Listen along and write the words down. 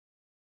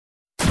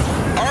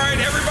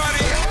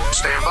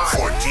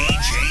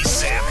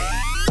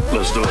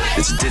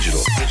It's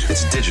digital.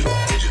 It's digital.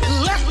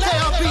 Let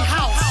there be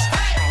house.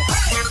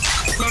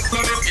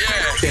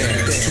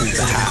 Dance to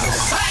the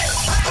house.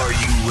 Are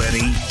you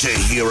ready to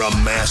hear a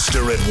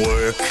master at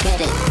work?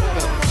 Get it.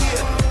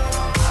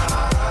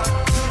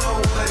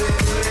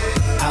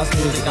 House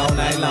music all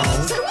night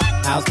long.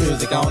 House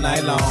music all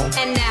night long.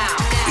 And now.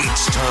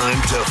 It's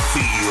time to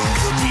feel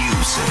the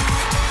music.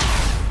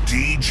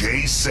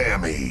 DJ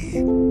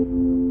Sammy.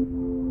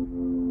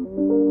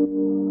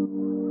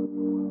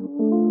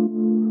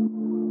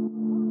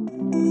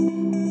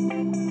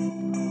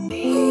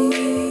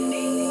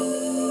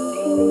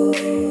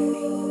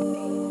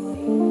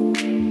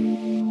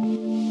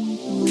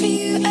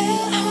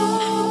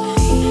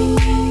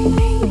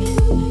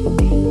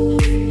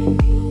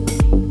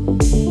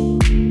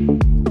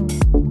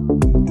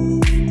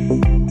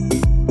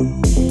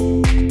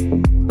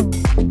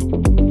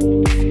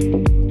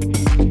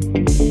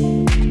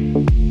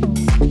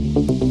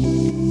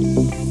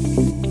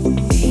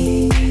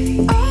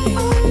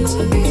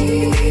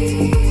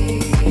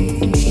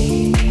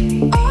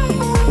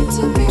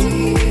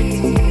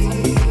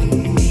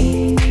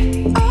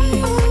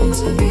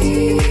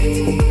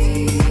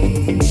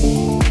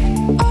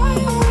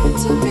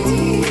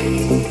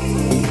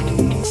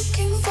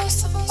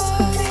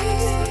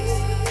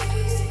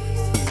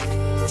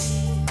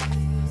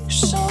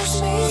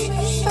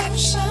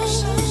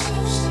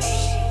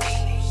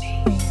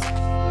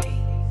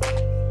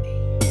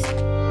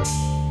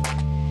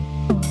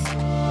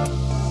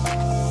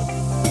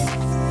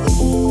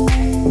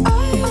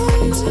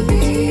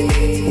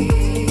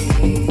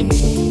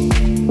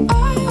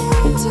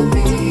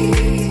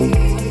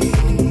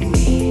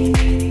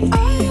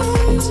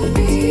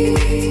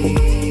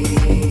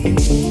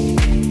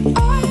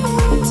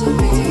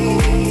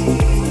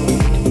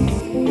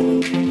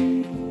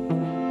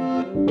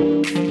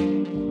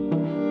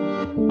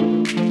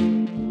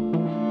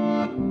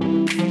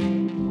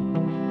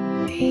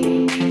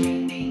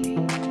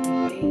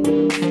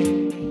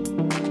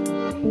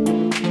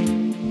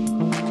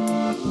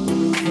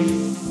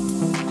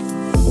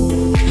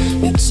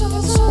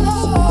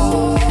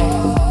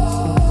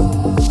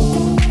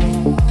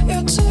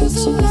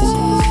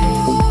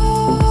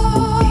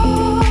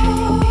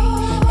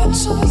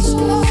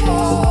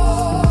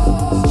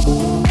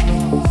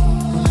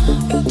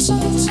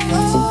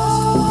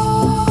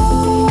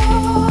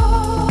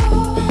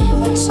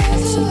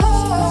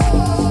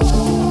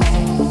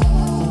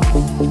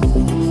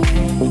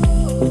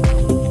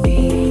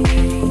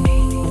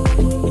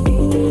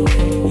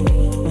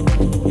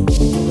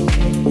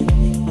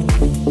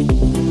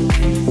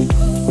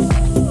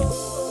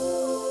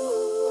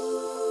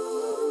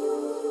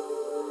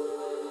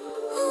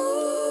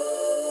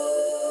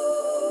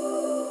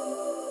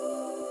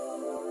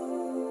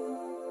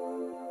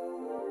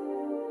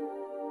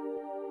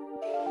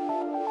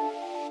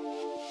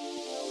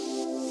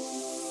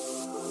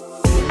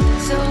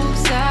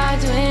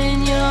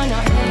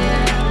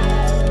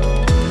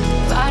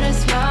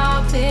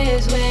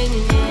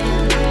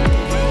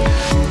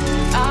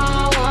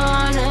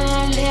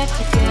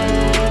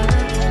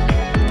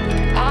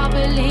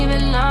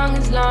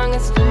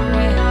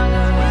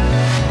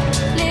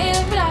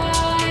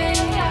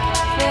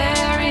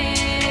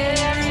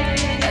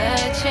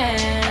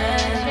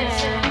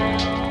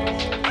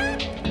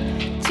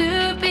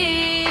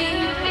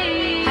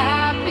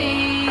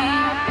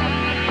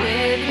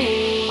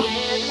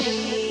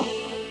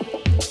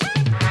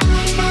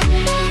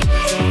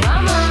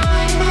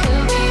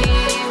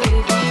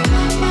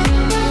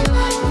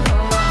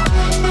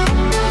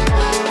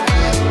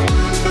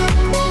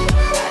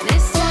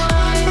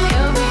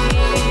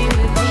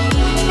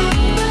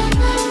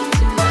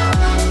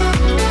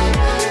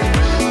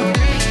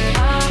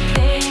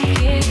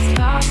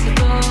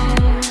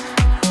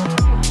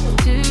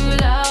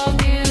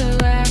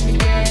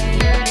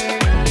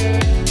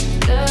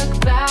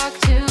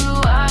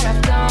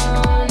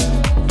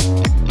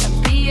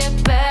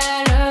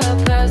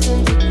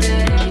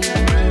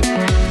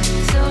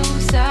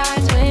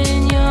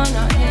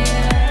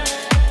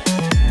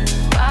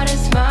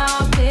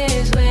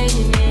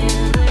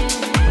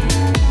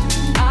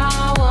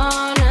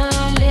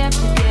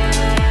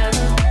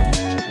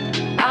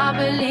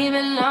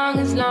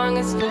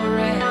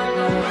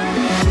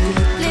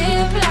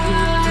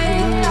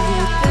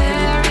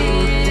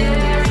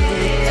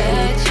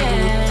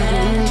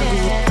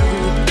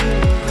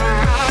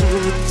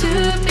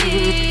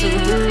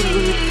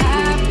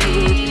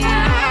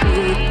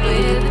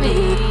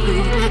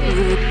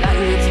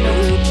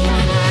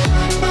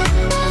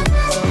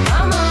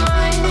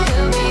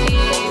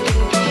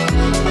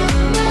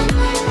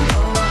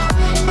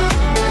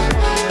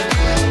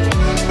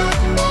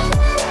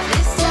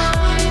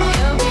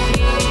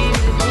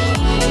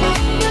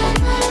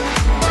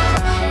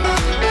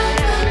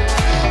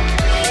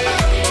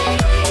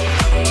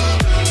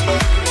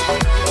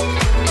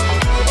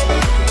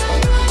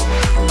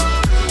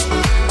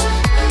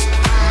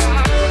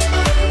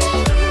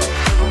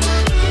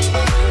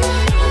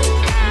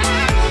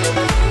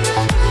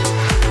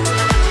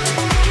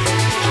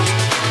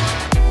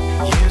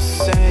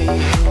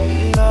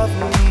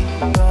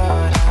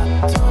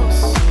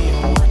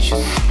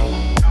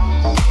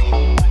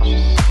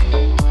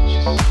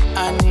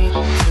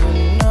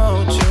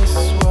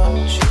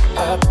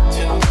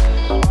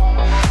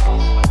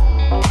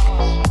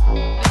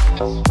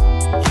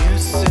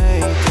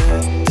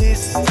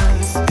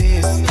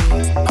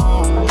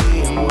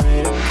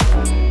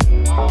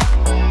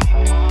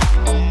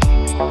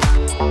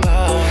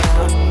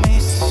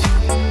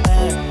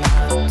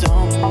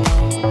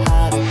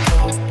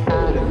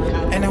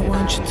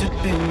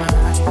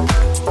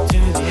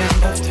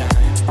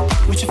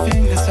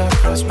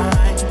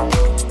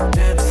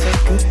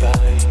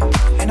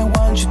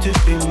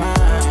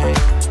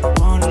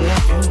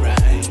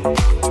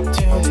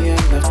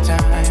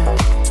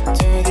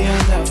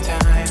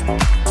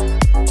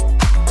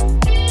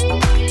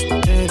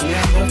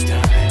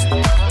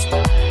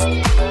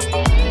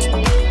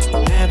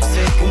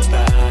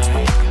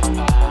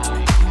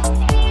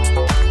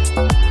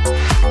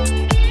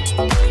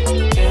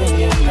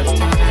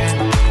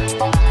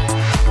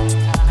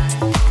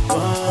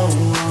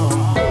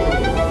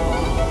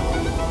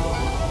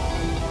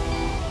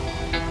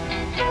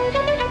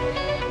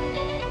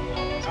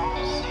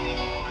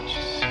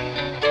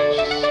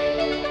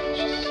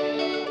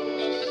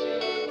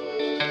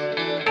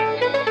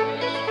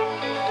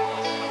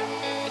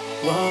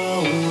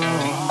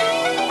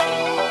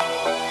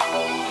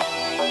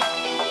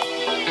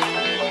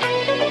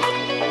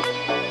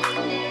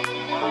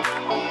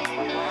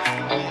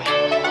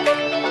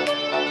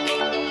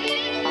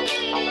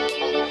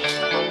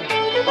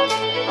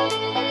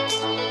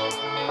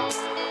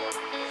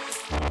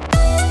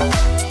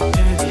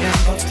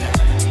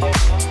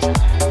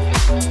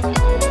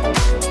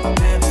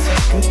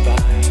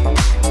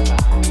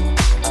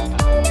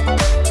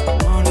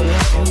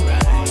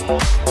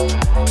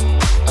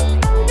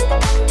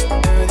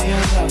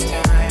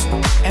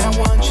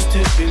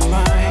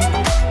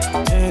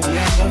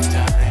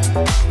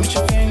 Put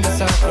your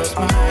fingers across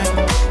mine.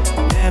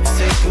 Never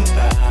say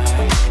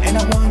goodbye. And I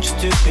want you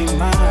to be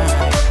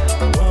mine.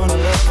 Wanna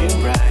love you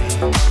right.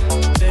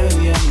 Till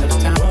the end of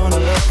time. Wanna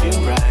love you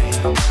right.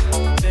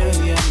 Till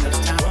the end of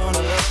time.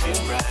 Wanna love you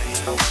right.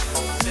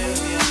 Till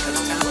the end of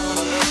time.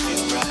 Wanna love you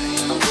right.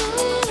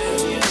 Till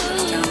the end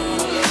of time.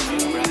 Wanna love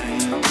you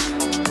right.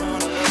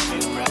 Wanna love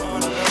you right.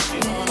 Wanna love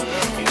you. Wanna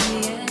love you.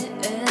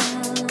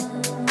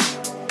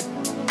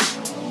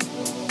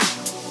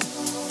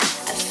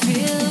 I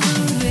feel the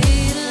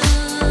rhythm.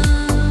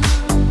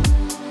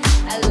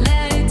 I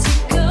let it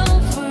take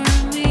over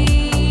me.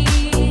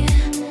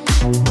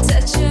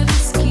 Touch of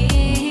your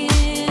skin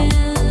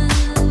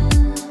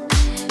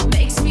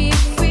makes me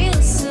feel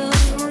so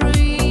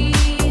free.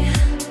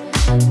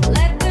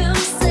 Let them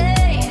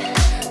say,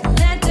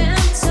 let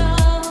them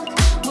talk,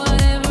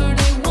 whatever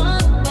they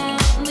want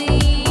about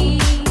me.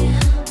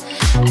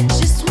 I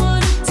just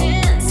wanna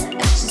dance, I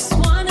just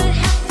wanna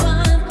have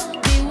fun,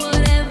 be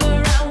whatever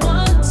I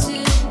want to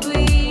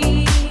be.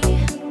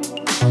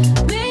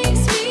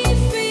 Makes me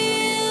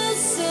feel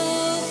so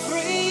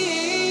free.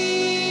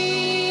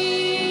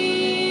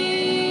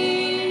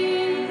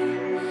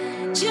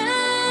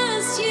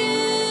 Just you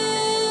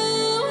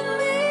and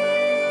me.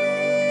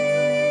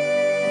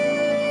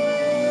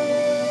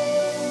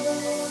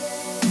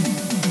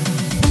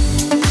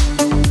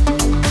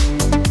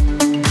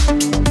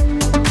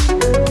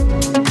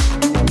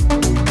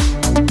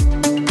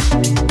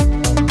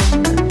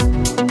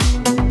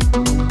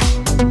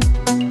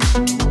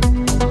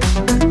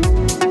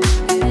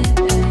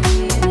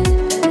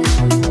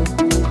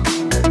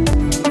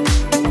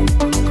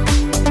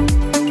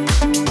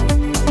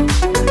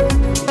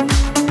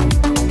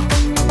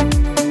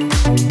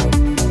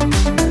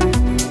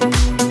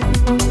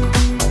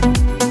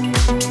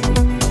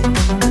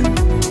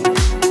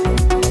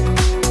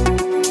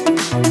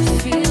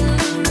 Feel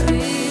the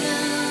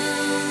rhythm.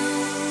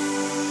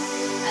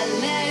 I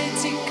let it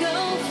take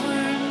over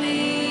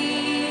me.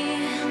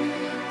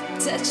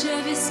 Touch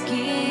of your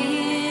skin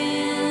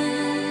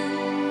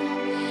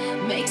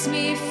makes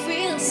me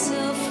feel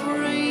so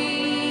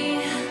free.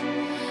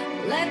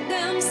 Let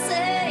them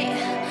say,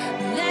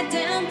 let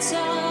them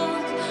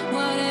talk,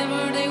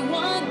 whatever they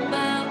want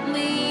about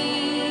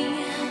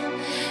me.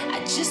 I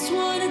just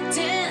wanna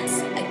dance,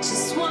 I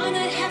just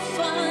wanna have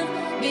fun,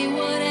 be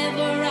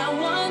whatever I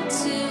want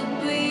to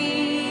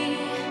be.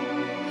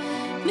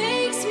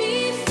 Makes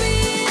me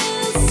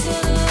feel so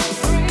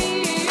free.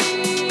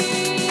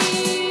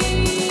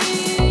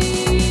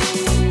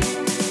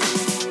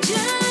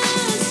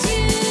 Just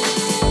you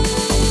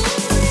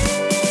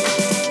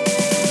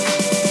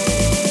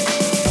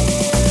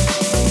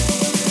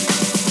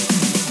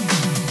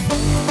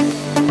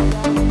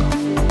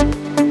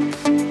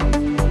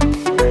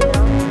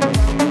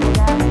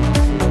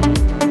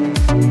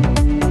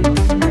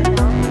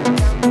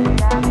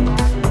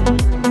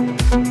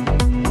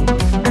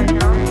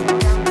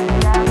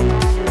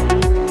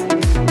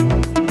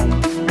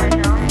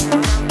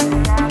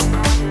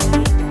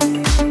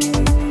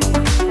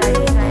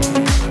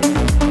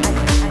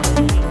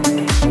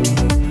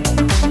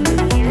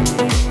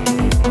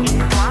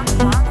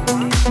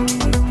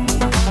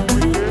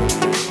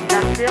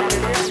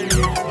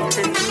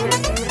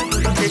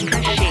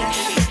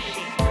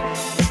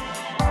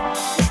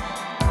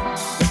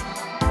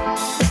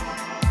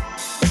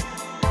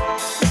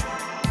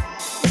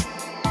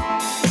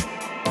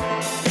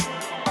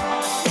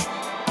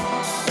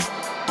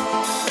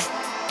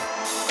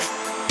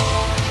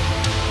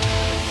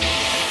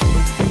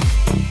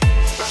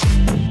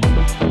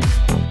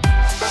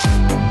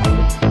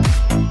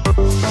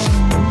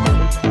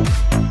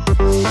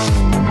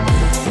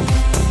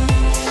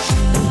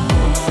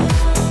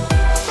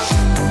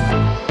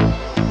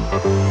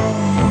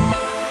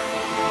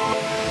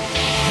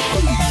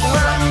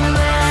and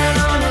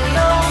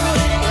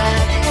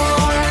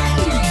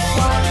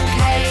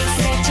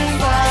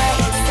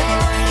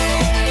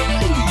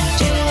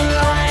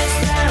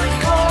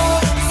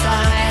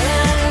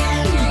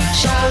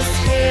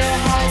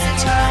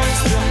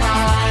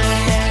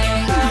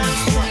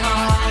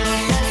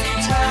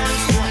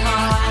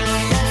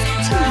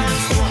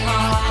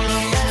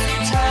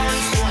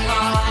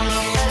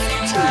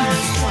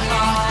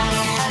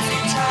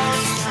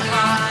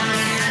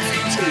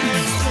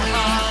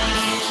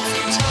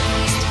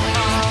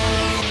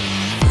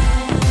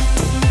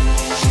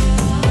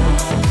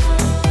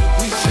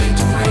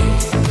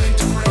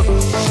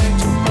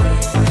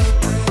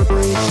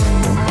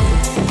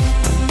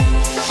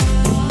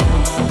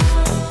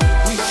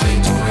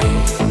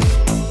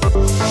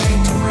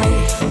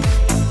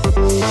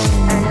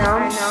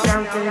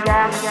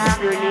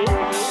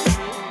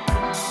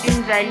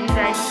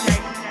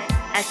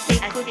à ses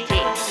côtés.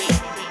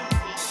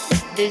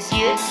 Deux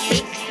yeux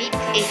fixes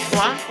et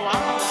froids,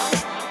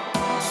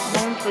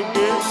 montre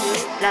d'eux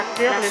la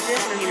peur, le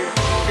fil.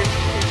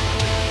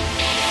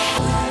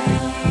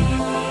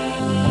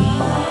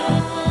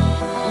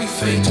 We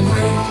fade to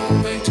gray,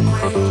 fade to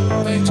gray,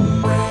 fade to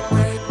gray,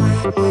 gray, gray,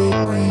 gray,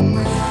 gray,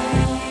 gray.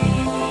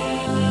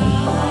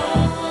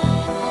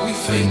 We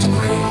fade fade to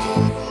gray,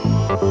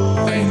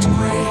 fade to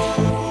gray.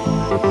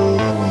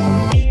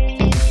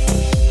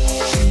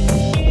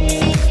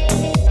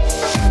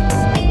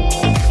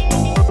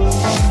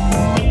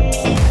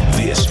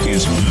 This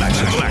is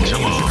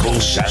maximum full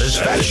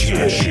satisfaction.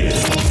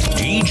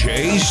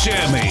 DJ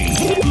Sammy,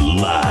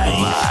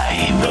 live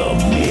in the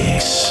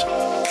mix.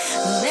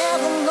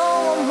 Never know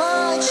how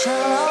much I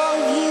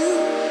love you.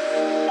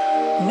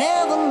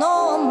 Never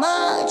know how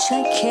much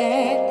I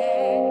care.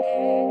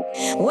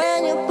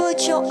 When you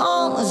put your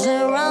arms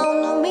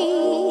around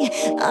me,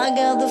 I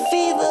got the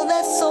fever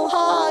that's so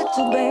hard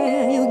to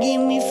bear. You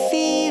give me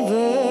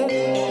fever.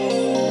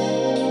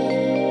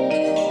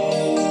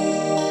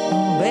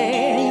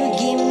 Bear, you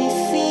give me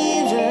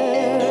fever.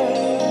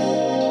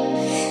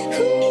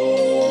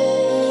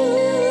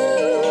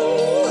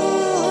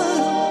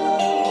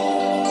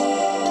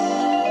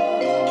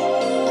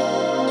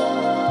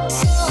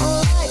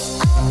 Sunlight's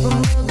up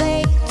in the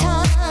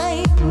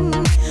daytime,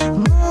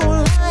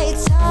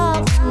 moonlight's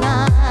up at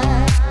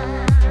night.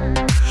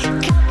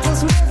 Captain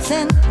Smith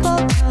and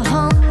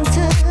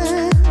Pocahontas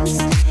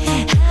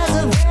has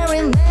a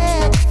very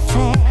mad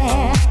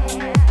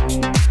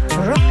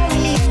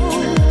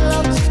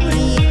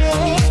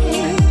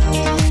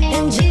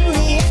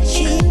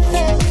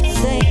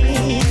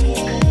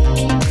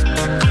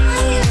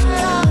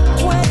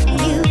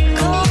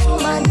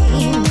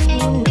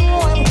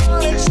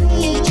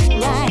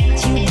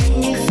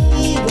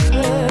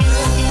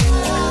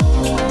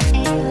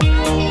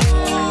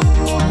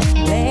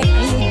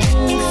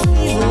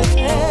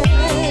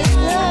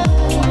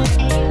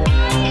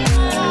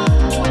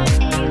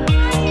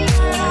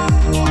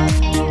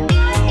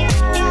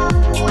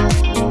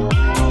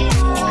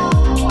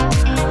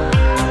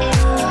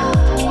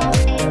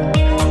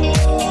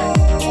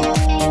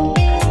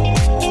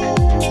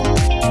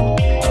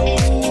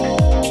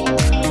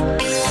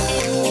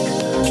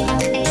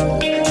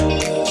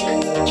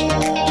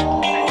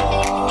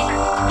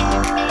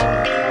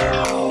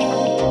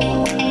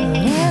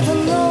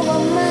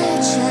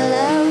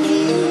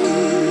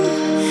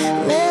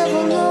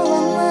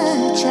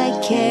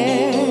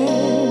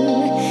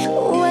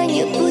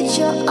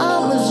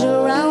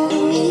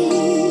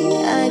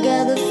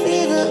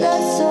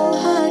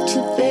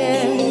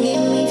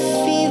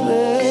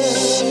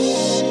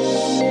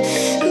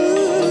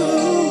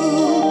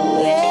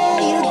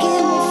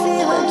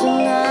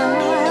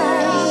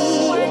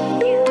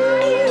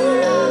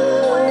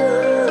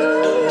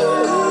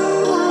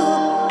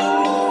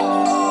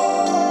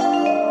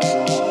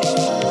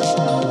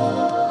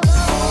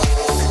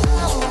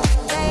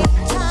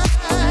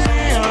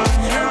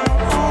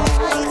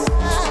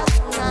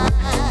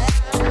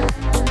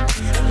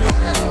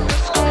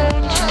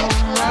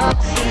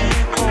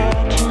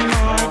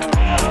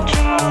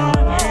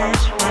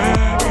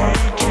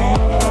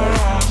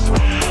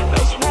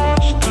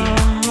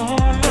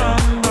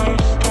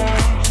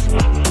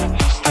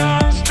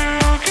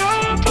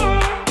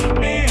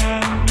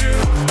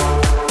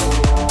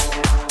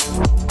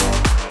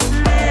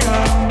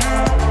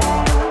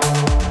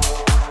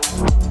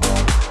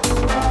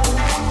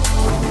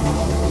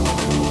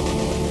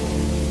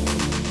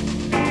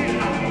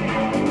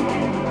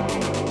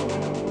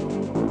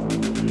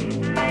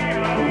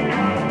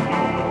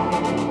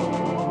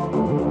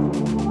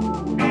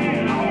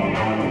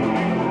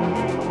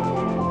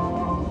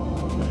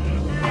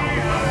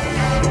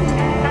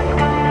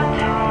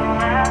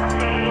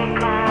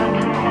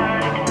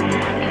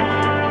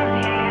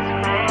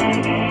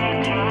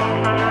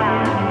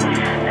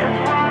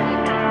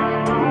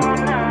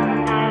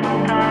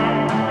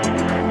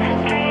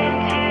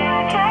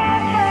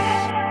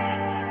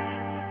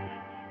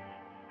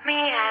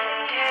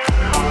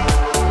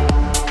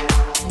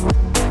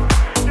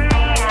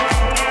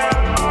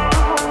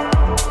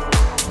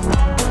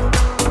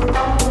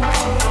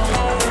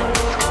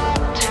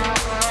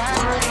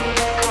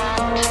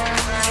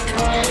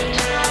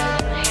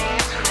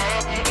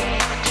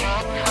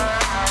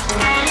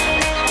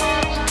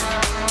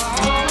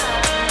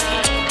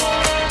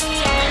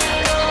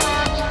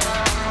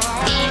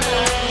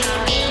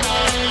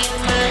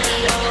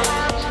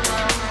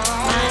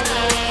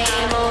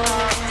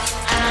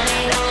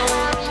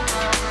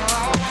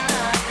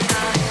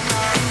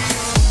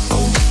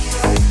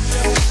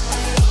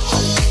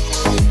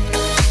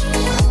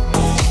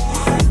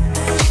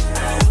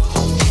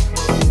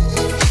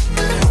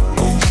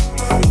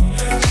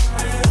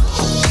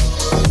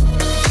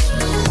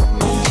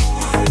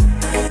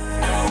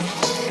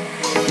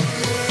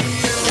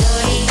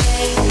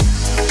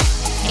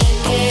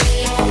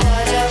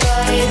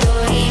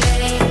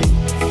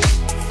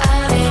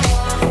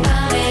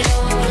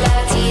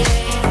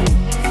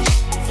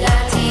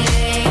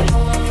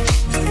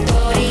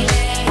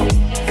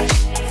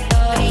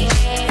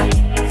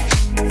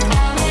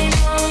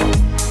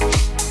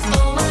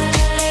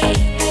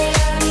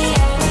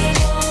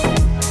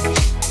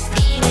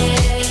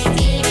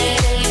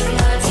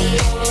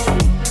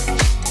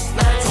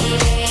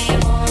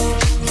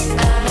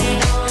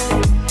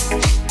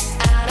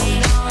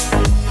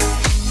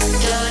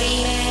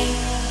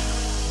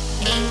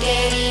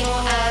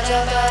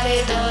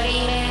Ajabare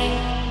dorime,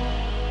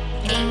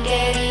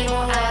 Interimo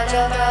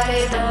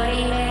Ajabare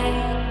dorime,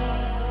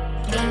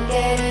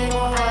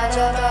 Interimo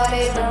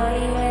Ajabare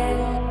dorime,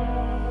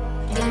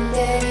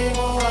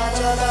 Interimo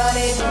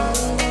Ajabare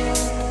dorime.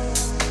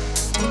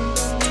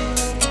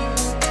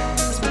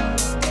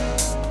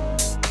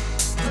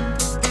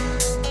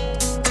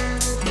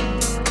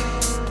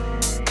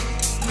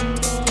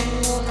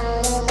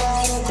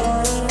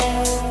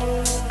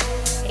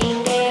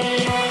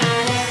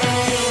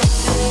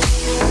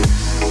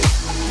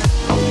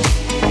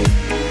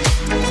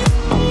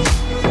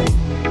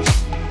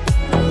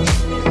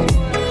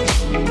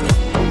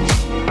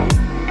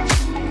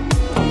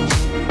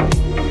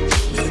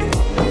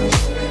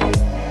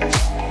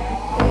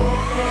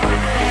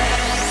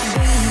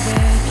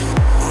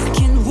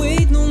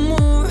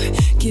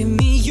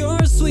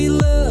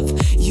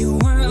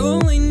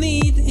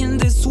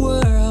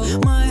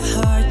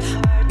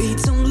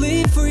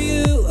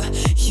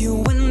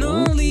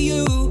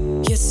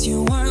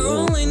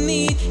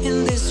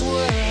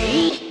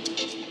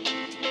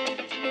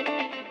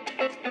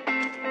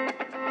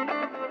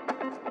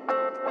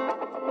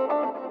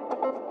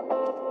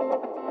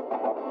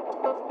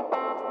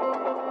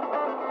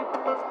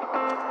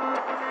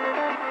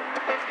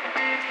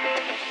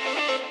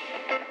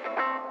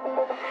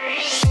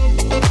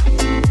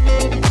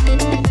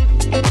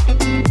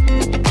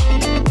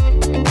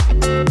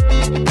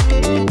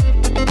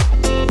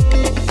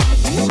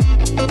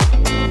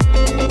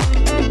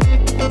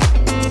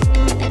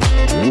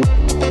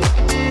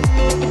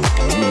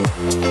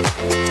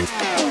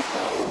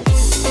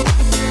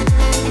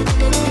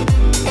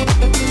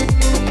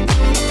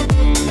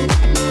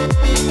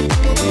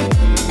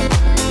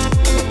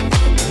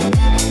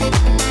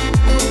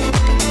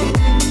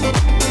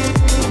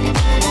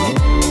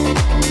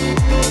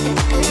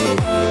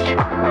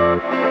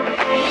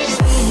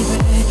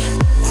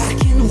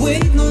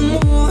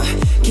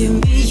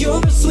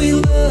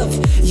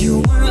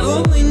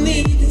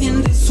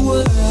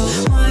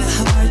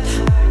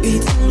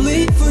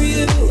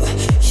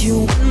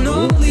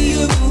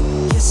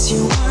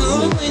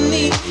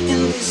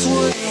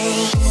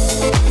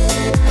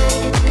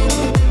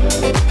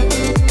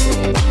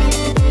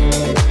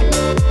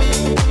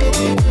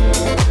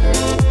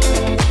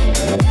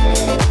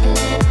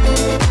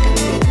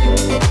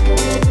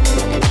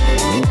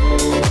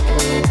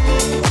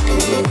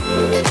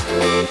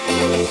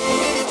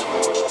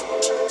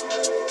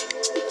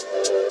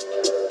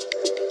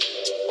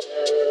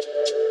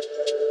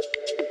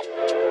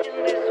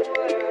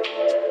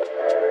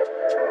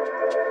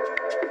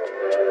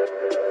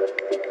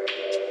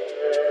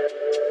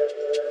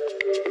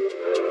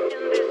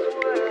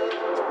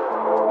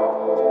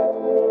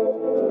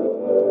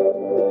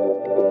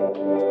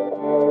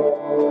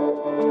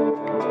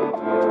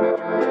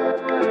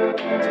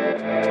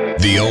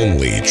 The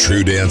only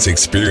true dance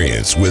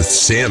experience with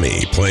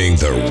Sammy playing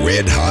the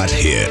red hot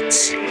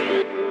hits.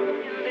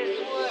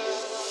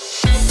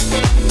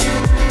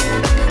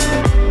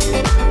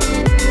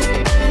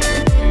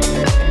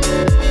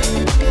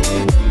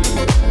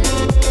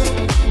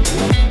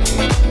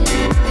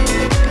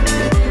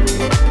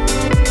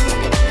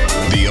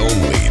 The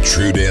only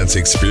true dance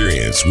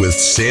experience with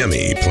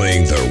Sammy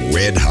playing the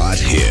red hot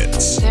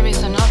hits. There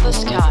is another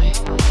sky,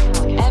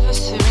 ever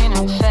serene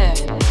and fair,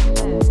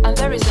 and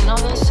there is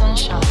another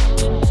sunshine,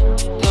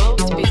 though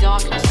it be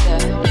darkness there.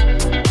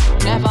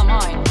 Never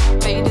mind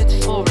faded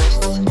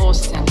forests,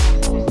 Austin.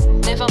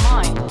 Never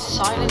mind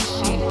silent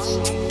fields.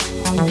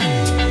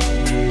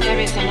 There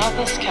is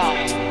another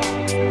sky,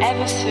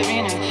 ever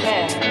serene and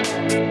fair,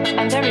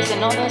 and there is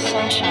another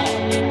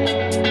sunshine,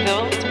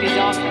 though it be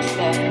darkness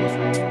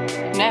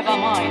there. Never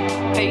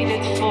mind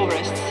faded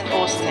forests,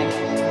 Austin.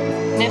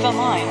 Never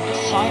mind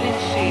silent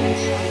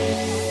fields.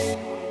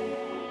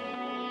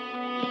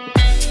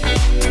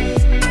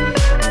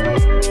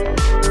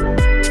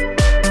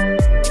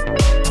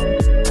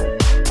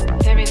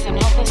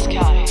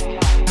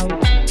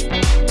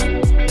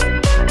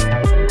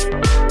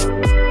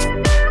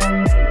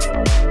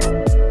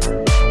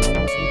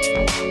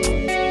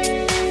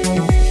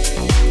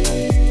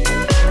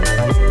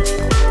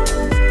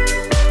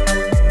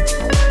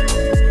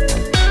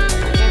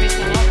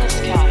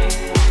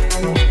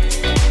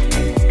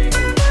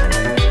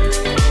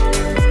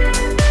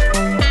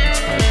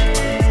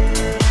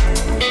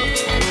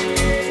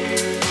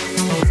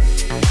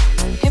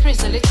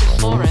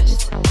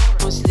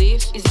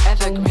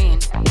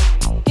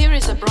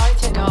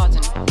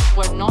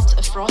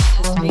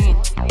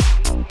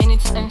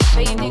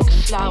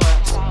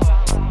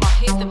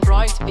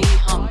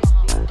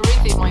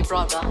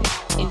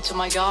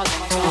 My garden.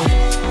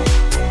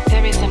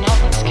 There is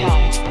another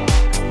sky,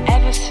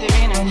 ever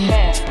serene and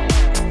fair,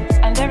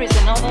 and there is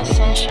another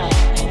sunshine,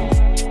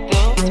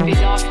 though it be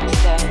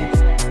darkness there.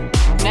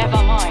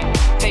 Never mind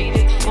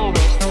faded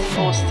forests,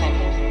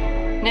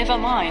 Austin. Never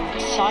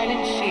mind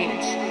silent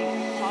fields.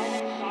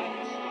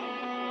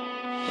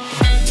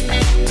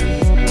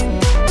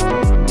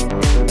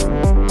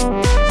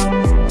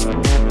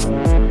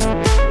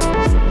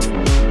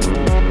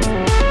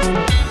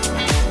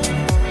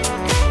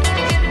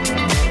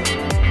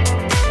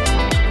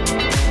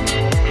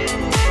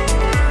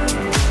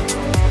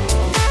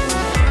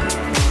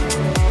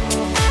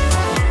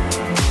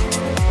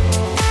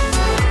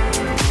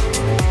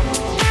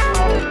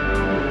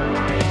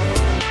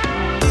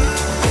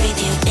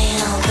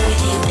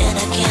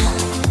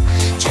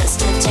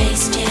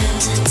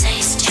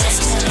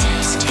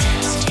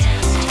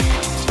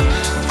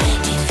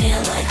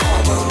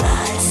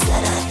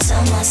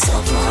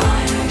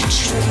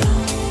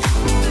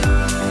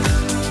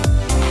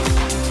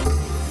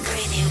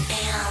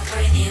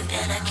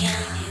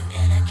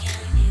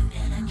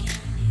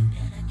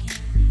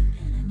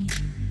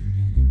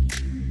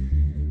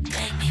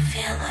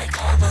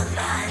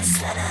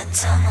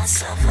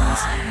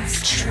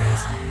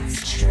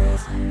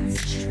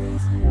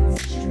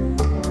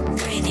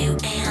 Breathe you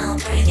in, I'll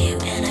breathe you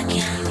in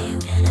again.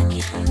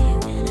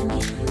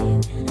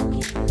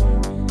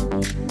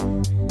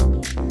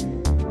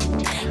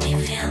 Make me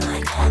feel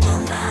like all the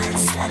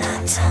lies that I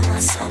tell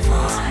myself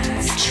are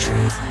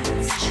true.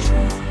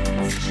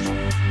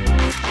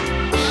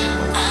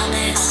 I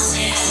miss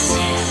you.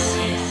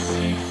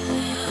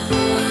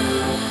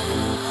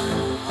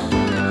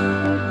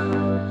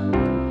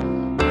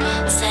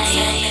 Say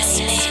you miss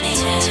me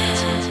too.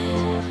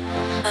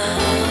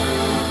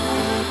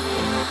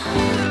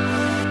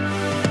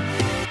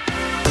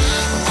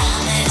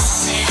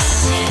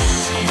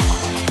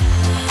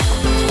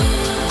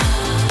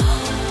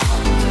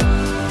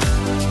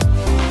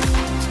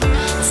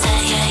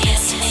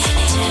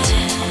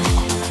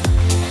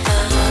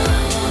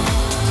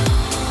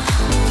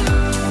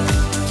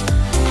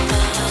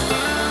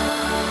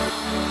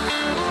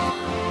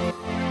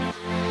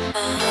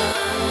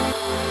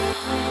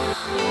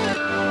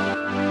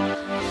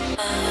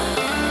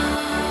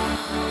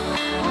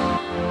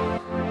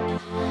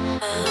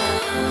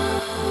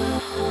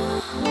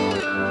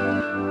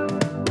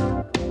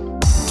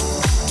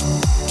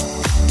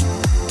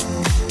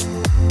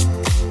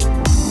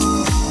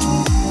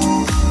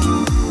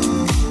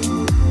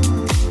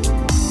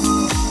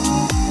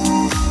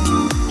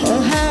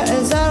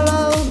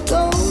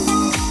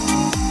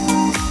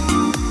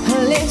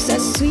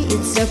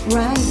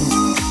 Surprise.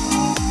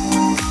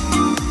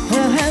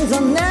 Her hands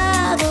are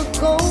never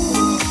cold.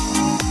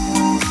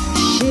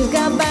 She's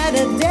got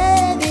better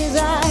daddy's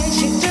eyes.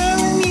 She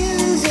turns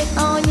music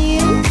on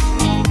you.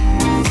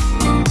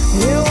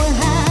 You will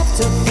have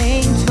to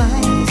think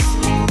twice.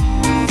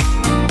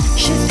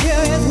 She's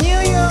pure as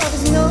New York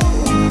snow.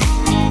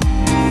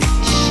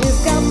 She's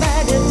got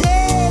better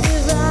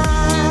daddy's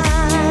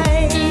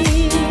eyes.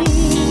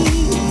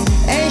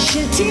 And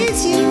she'll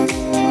tease you.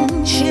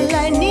 She'll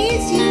like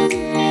needs you.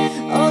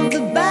 All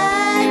the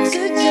bags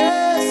are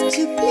just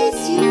to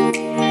please you.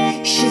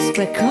 She's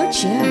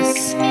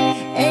precocious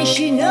and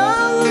she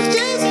knows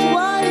just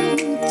what it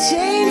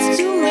takes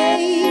to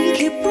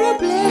make it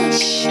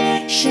publish.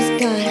 She's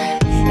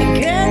got a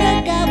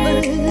girl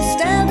cover,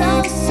 stand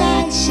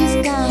outside. She's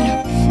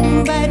got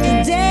by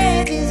the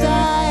daddy's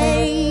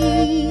eyes.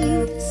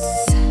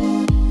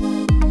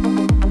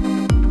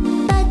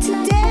 Back to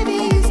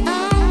Debbie's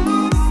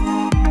eyes.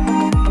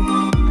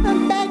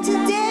 Back to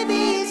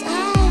Debbie's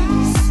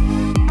eyes.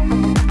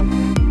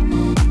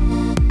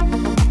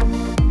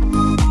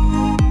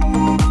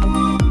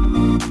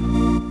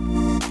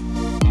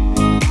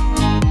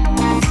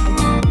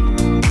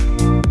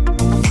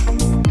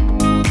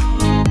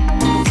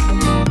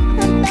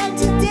 Back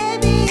to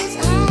Debbie's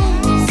eyes.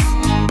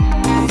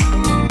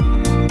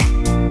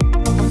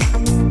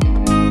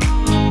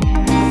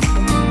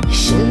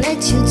 She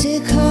let you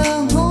take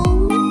her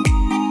home.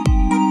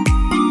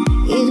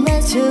 It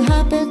was her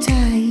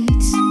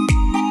appetite.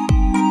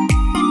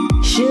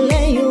 She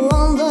lay you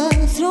on the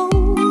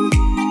throne.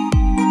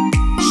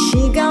 She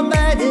got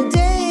by the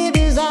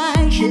Davis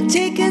eye. She'll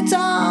take a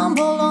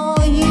tumble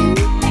on you.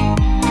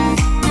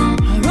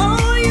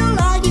 Roll you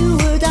like you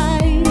were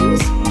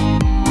dice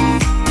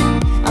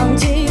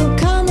until you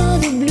come out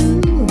the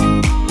blue.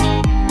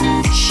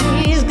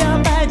 She's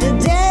got by the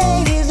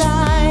Davis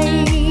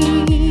eyes.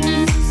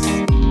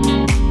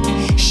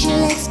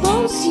 She'll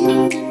expose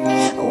you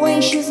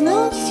when she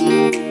knows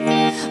you.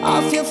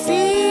 Off your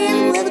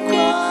feet with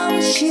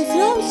crumbs, she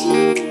throws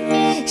you.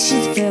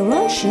 She's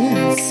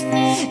ferocious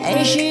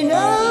and she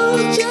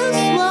knows just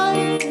what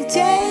it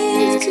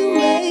takes to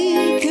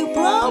make a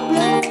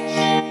problem.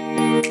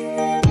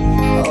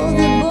 All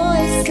the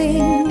boys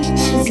think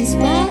she's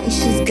inspired,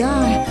 she's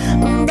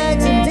gone back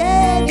to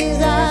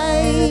daddy's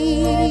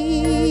eyes.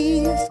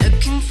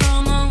 Looking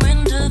from a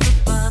window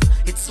above,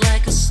 it's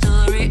like a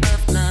story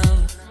of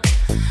love.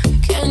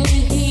 Can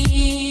you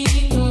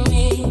hear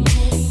me?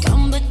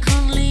 Come back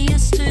only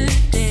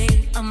yesterday.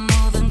 I'm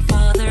moving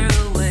farther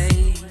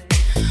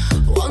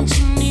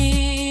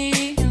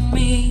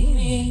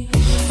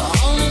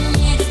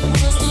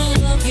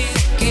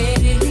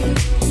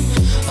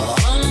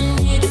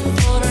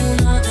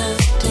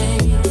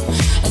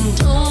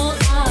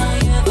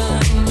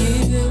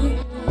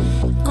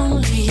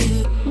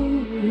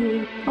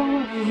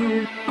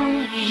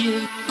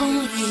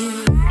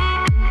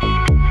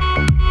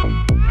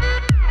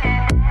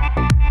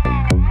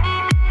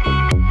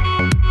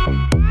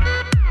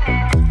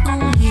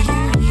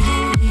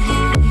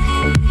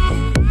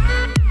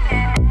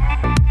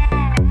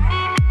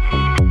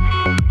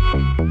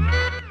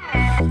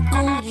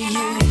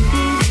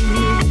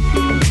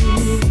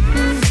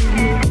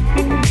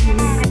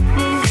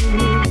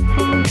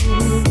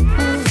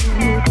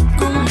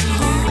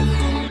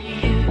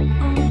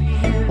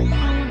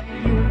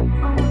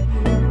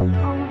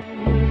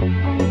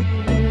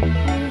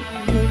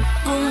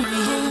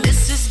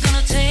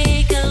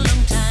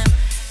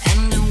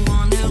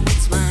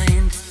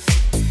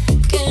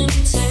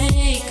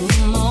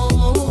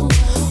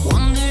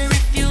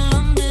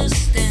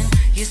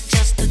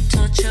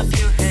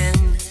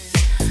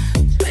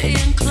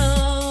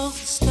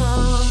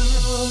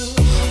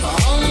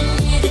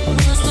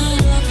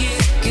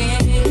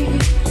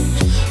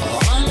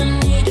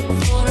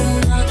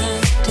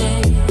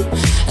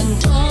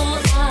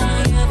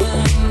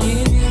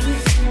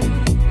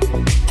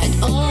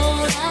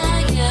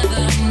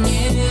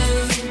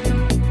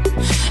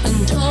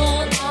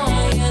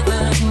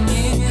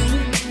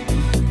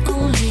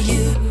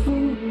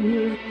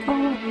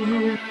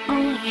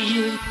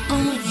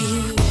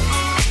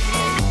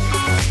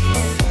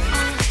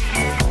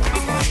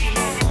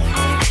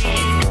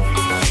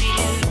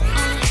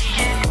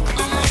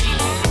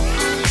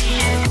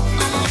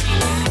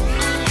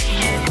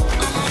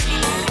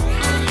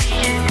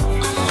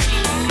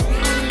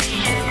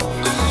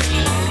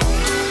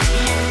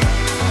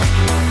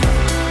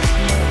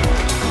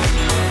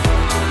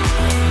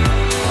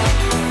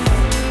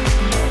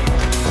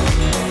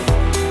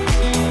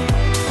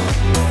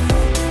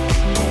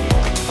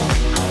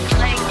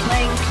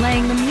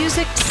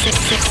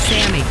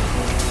Sammy.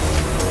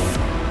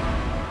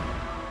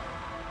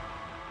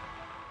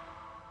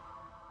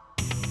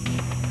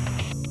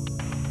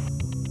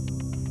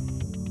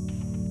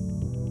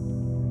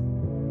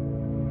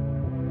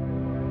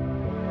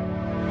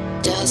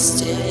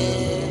 Dust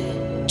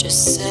it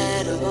just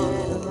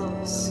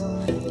settles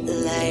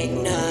like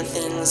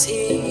nothing's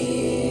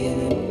here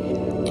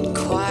in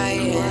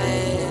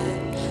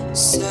quiet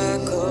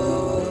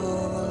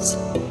circles,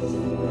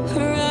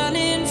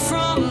 running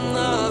from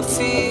the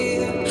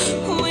fear.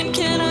 When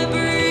can I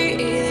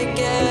breathe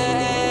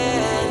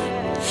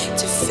again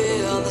to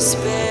fill the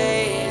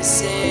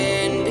space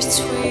in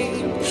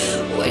between?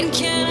 When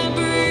can I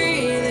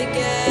breathe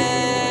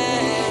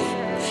again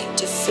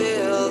to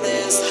fill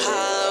this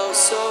hollow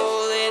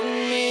soul in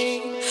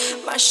me?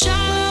 My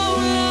shallow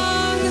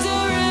lungs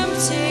are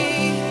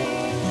empty.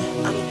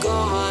 I'm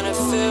gonna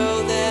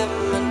fill them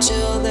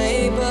until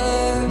they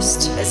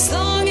burst. As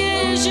long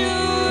as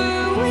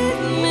you're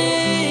with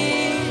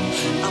me,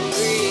 I'm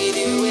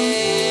breathing you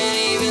in,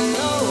 even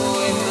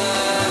though it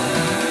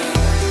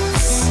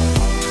hurts.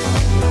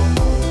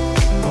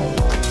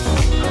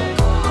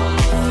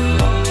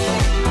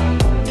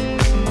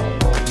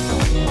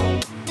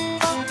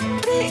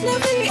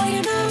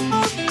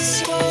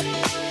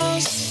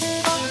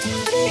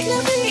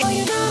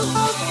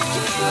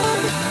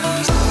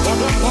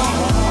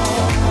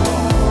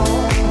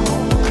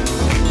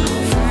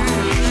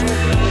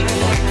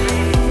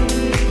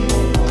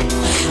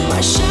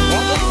 My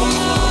shallow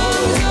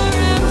lungs are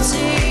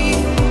empty.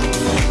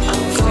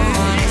 I'm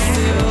gonna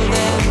fill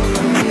them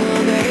until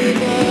they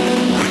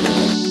burn.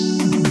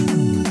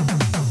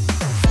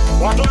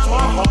 What does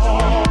my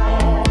heart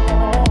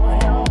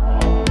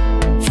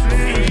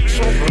feel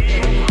so good?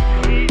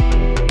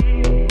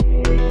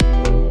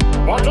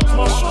 What does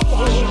my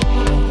soul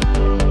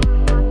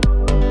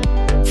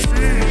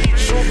feel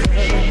so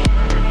good?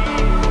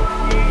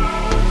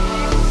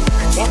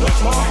 What does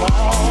my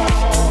heart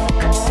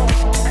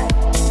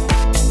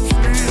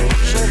feel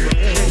so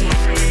good?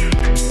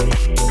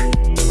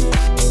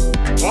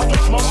 What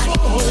does my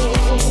soul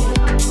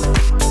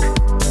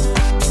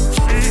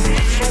feel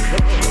so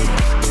good?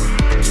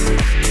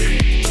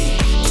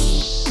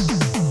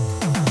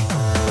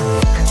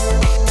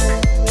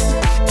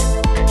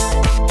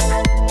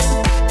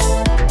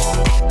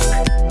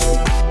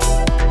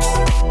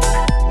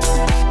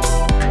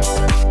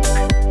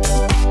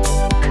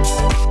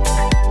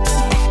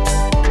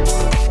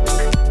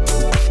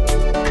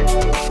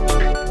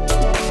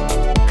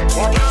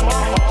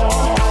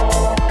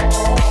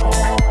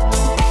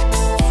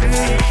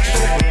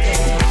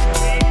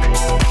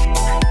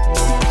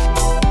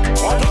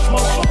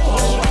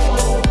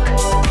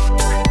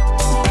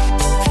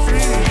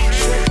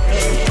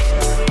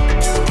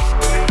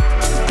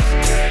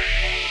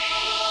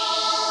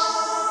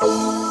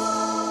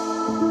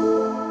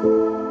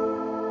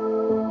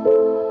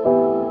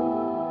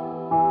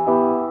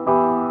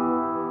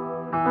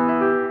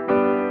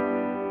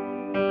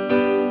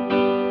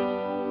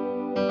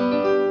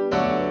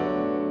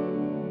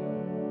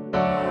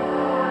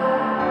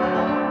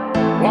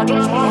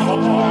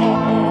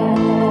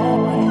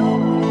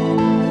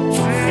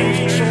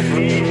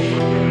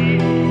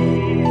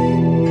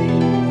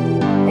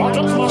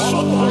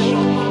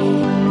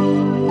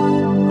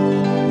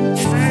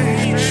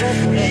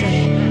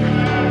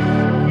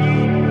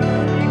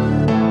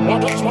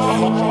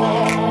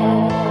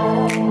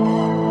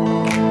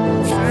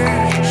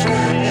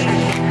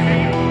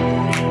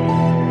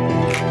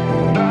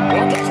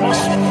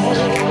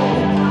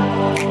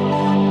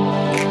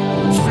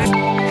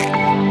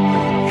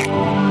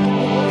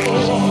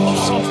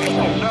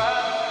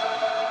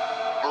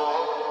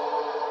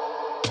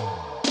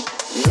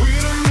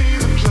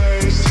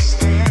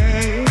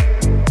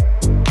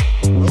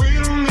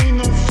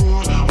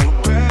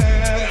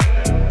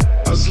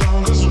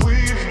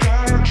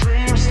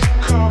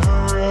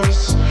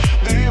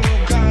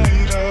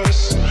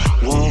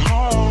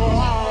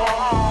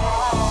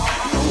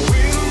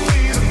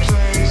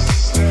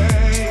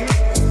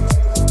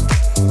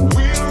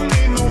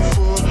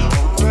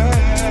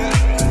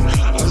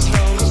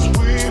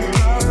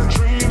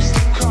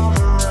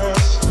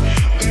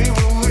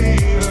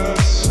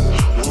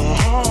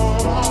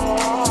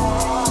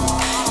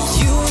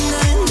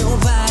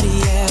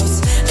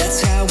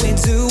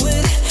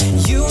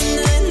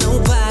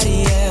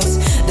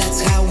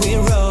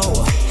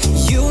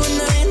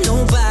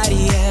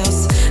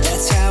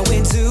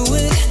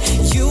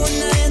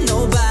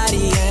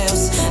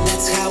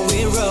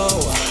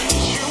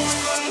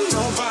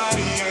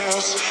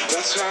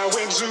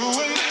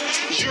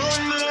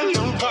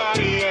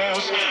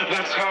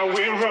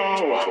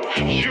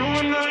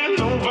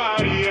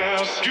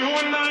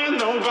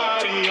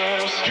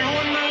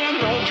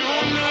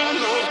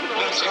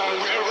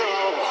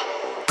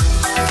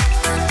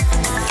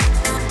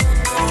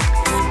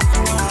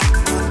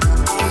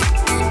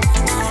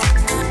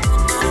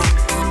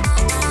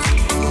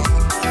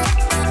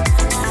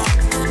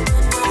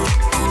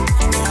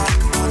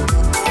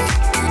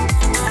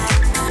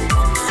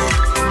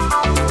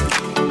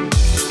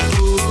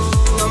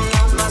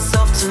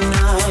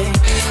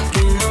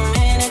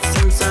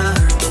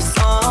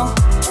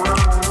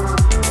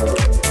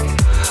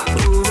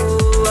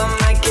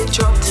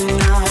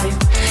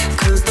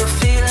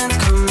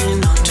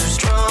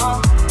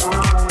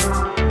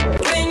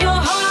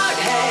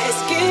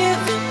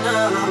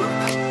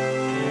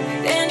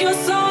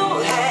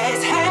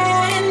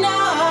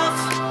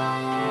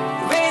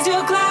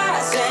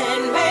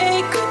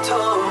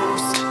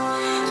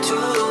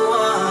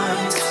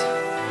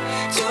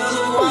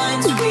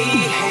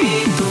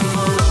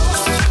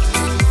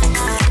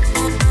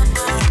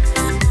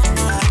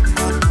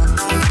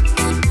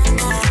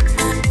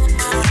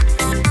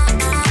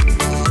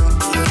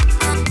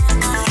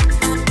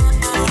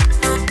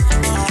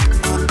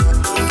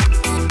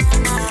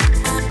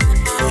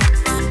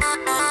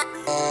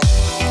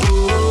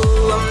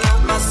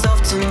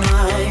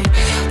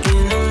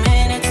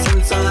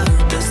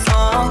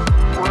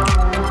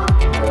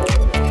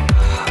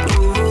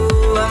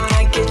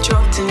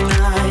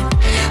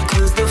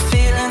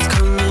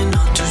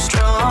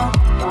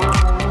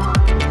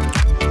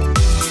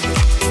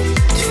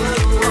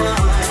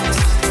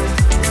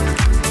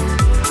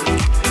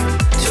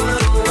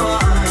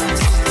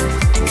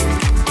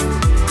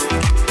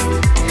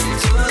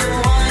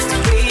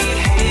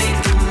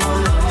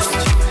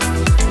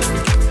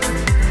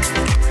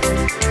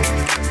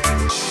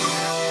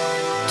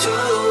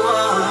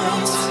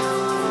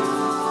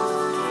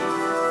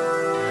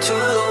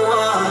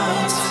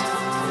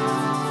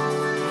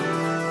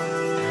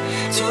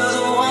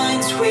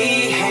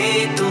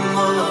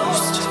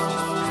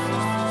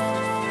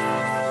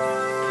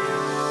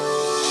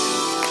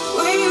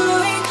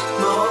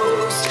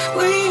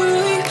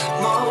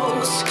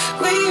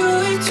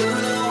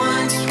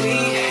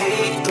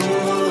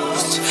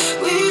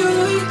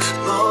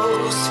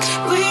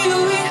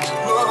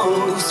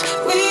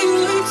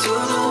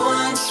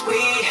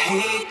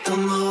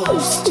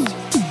 Coast.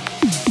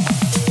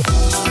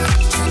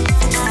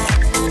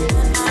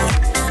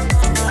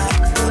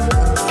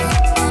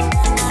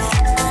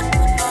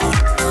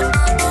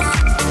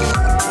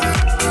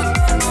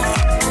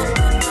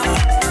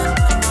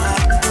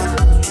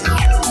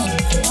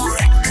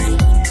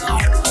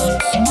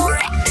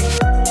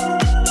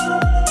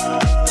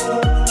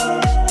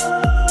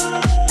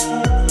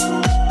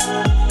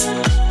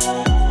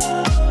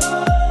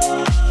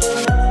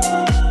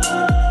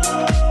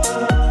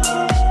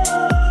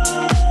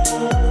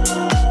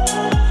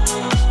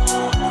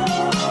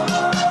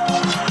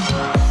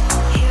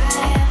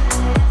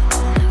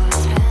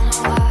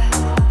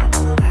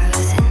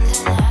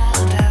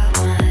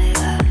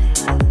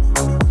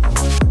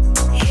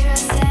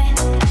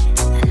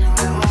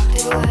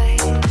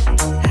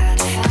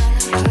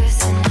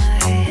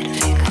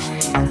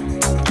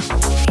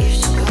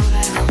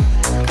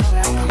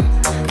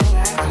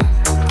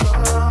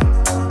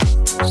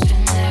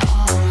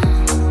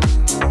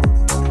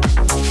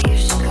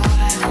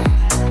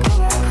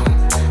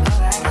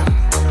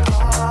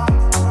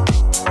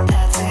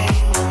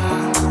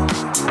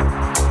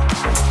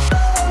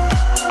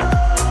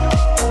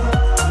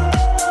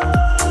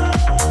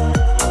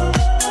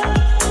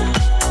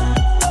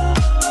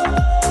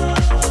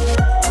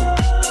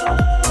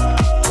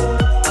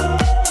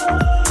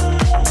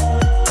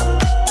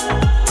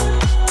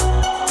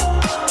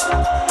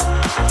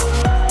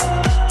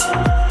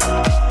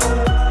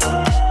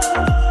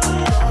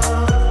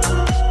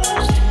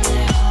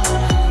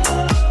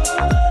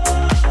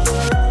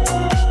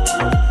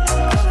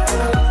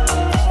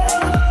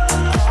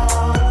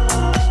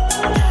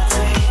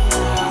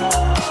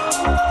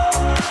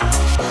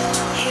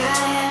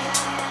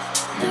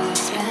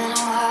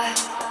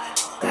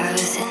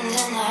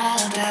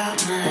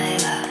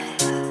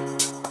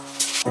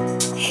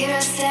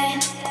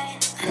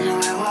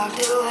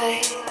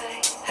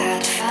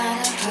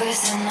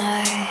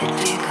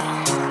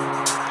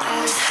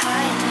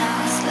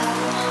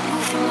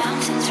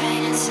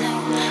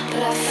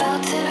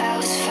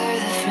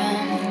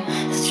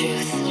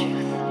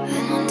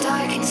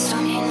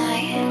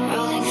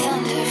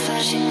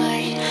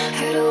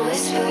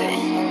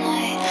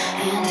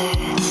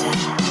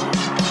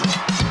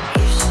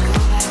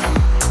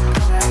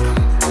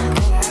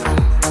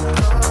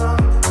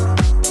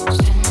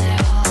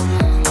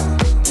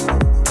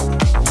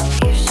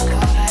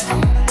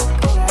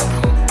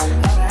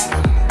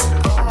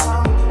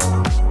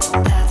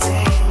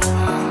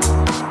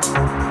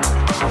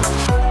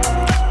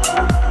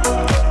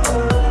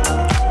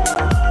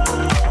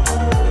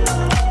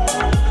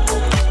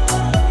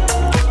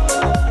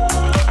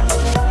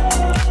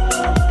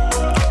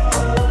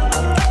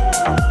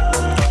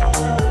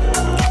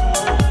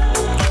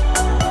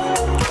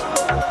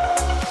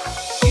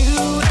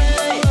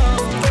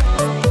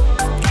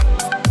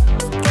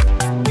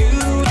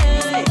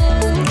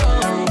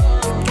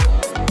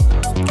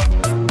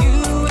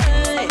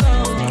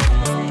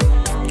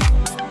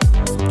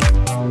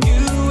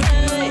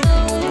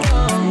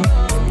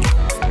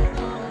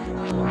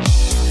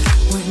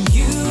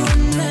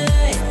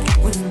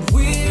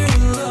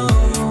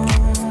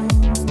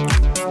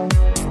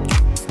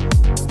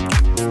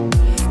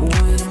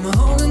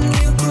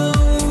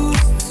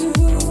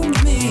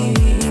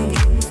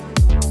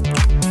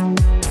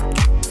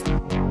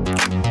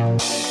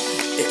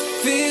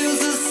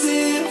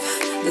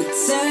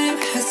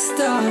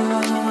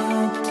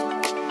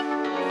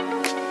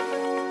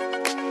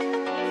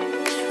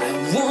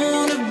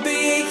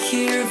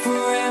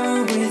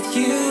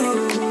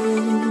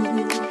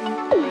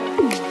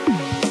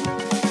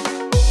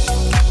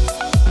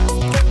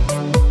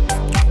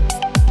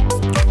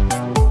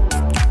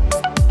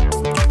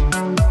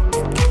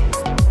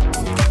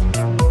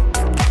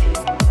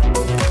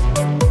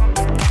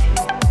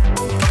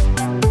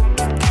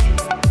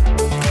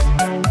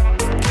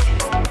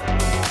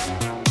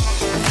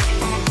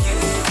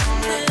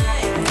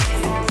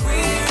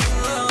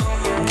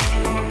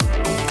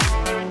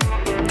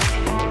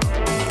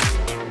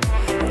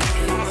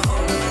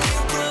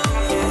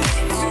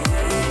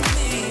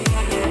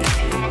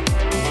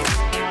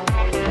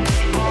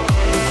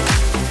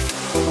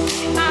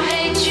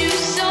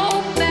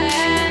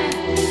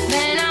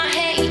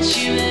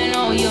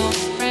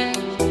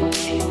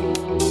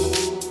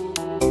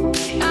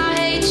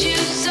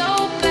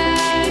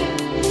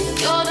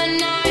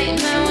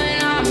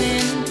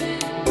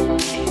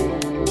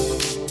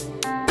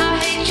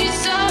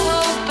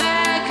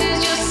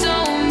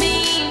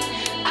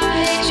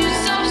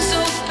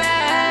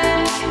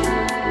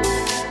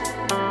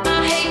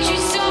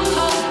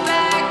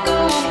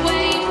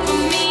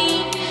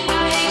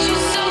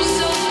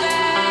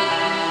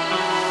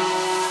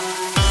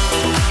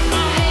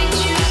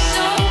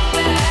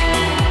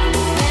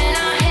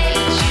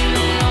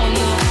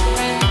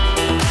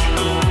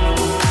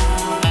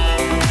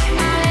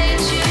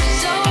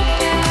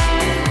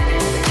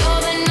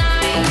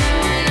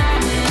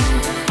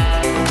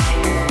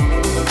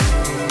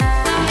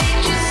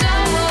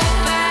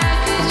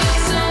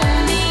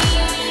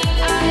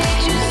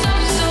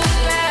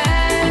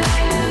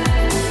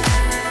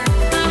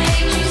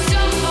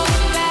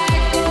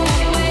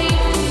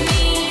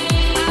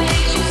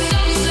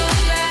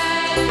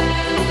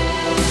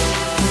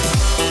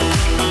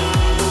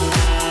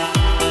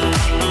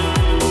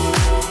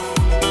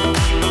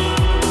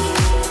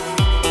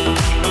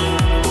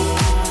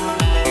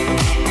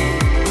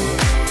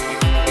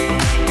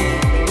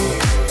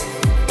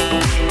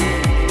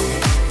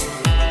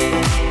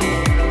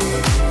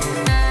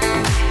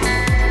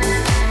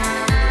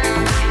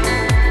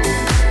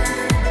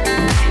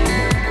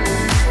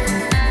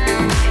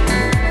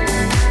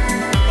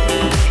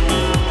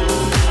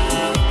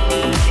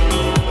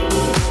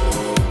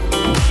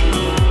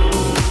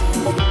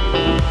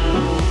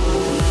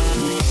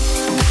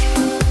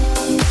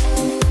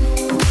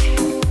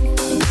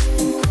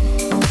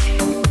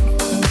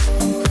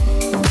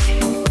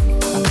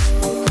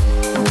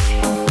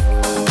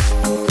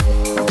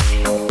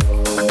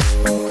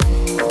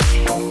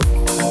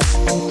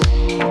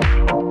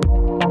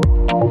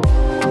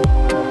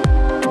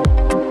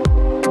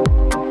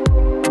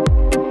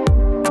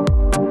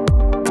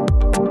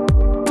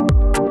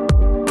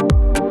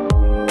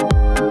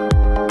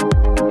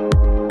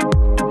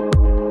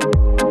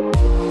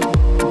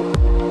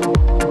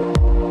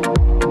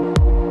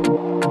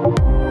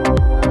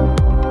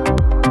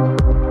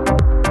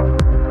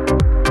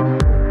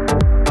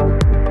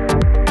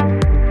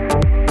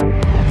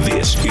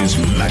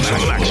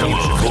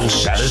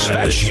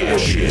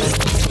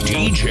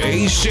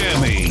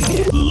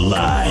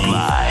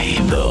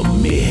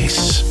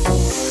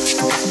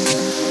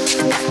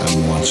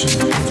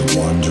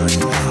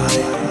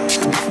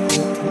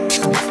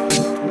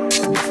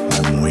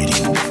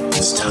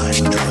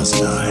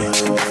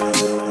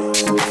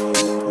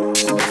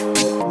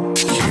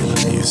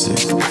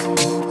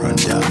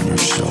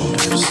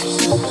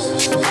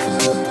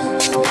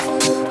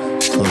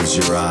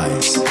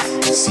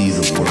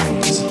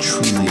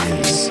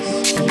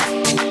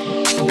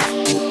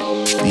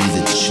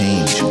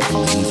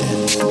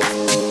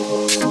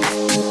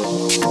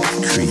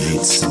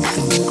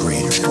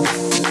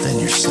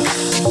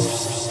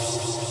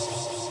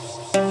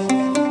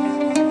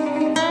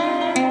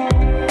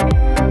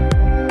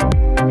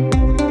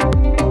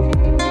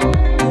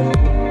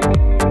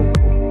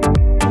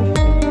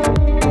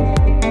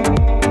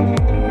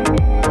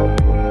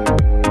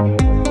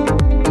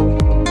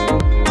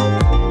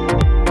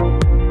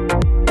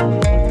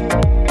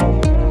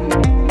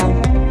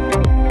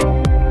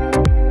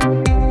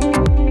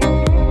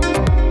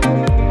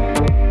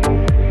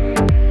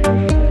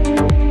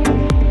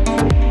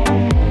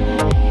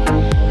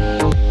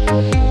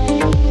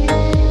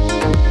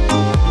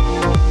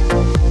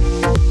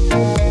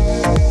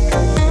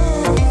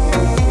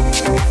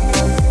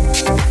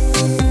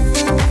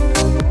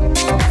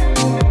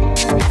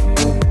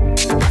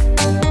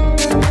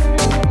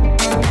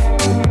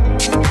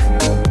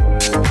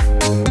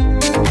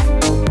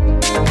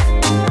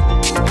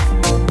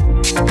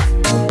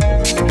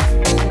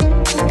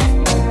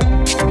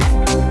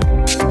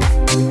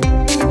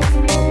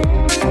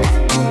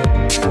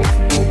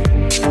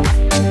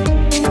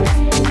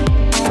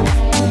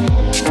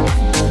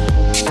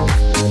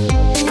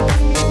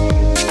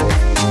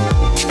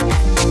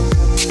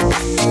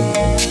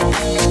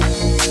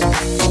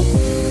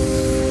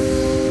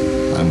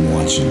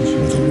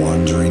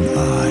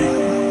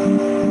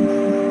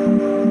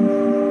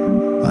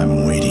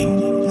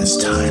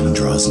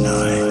 draws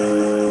nigh.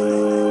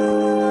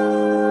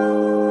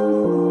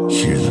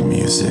 Hear the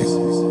music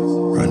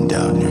run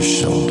down your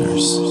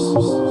shoulders.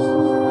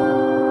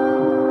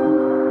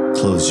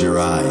 Close your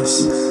eyes,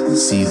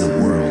 see the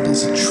world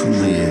as it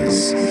truly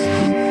is.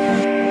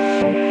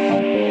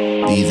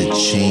 Be the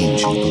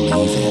change you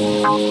believe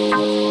in.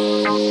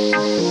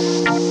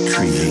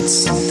 Create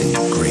something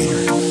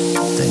greater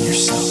than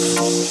yourself.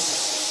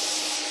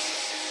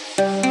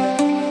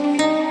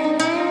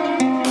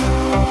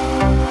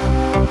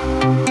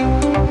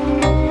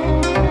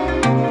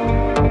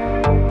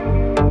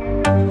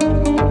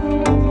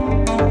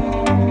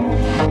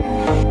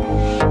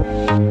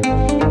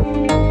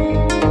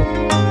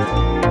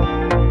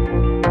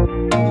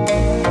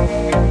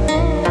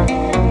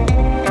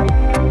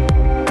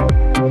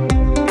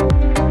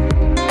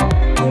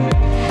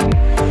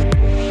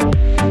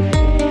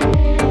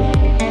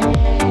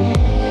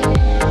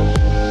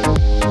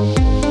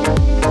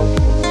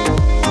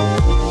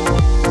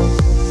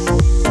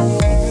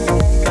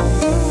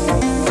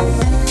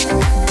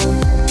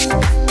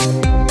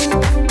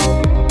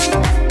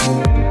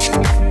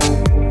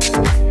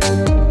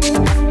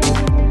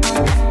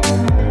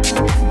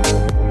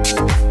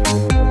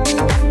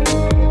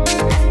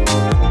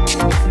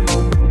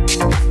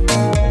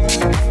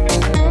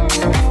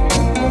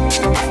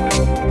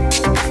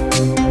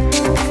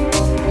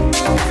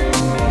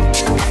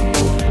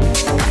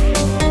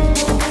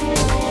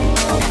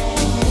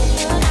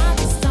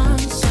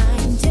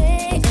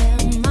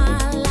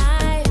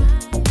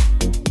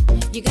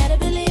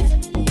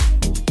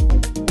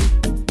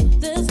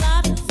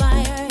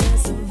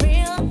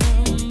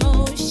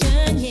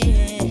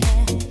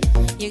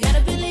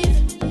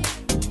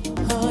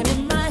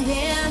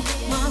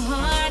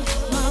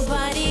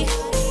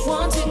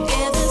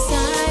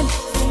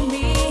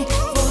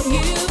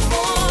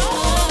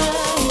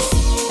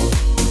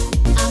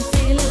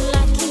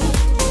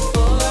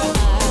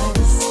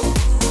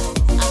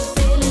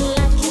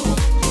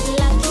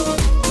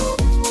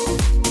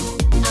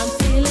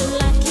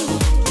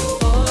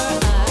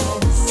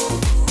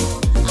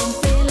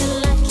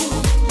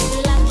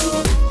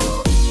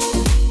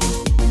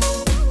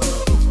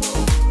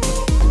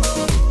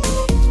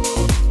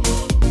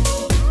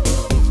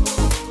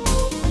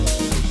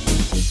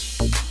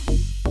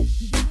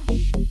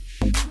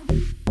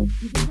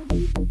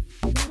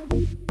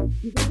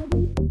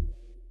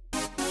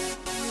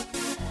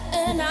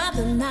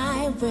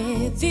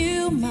 with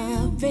you,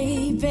 my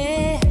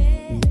baby.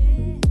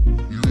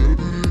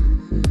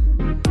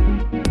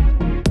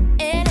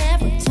 And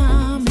every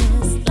time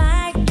it's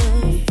like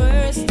the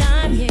first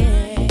time,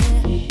 yeah.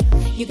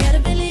 You gotta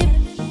believe it.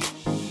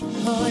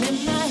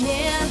 Holding my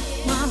hand,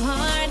 my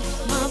heart,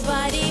 my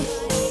body.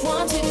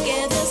 Want to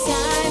get the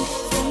sign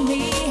for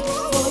me,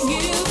 for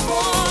you,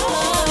 for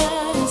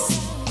us.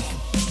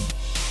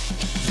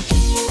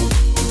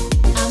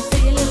 I'm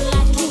feeling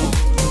lucky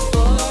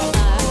for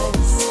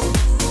us.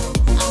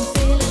 I'm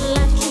feeling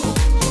lucky,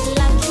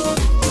 lucky.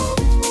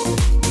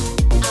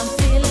 I'm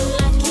feeling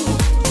lucky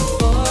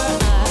for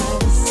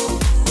us.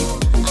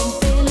 I'm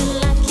feeling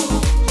lucky,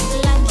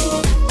 lucky.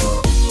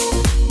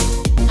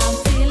 I'm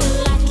feeling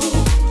lucky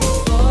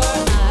for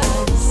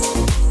us.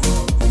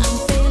 I'm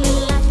feeling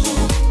lucky,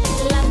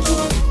 lucky.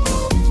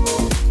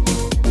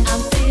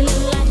 I'm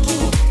feeling lucky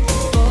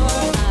for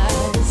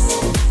us.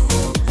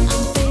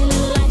 I'm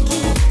feeling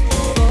lucky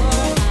for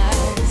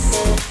us.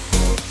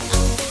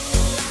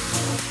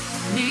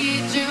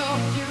 Need you,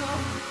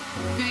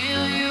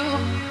 feel you,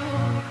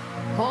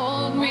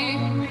 hold me,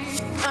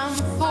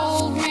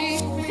 unfold me.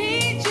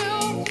 Need you,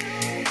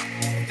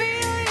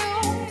 feel you,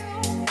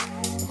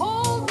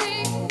 hold me,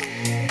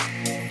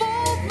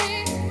 fold me.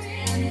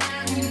 And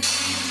I need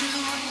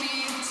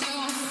to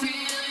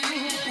feel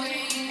you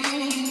when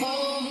you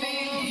hold me,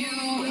 you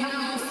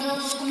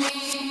unfold me.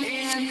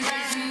 And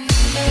I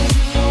need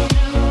you,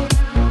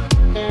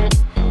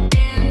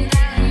 and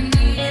I need you. And I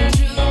need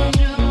you.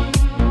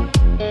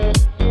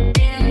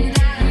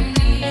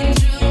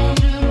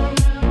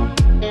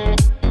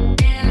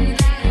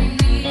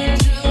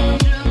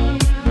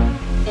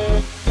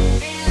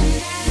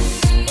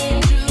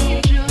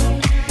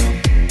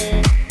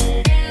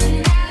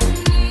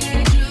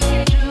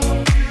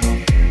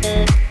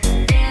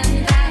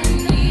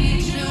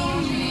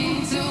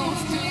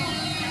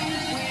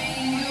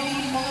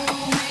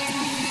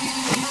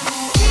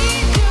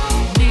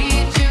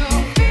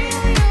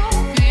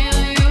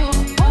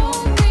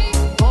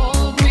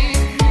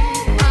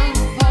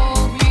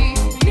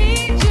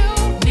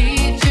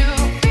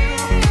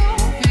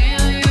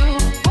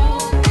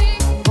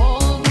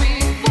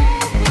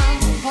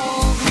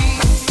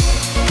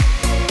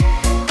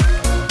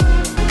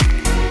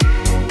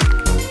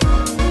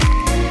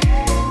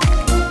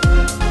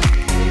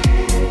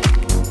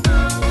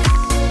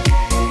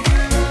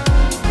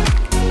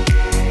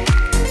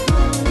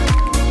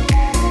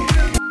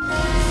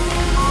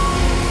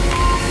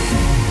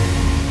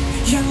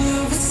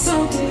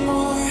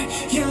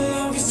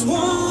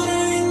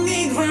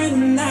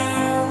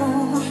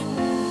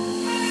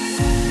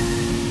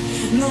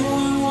 No,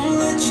 I won't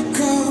let you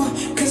go,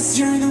 'cause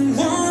you're the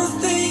one.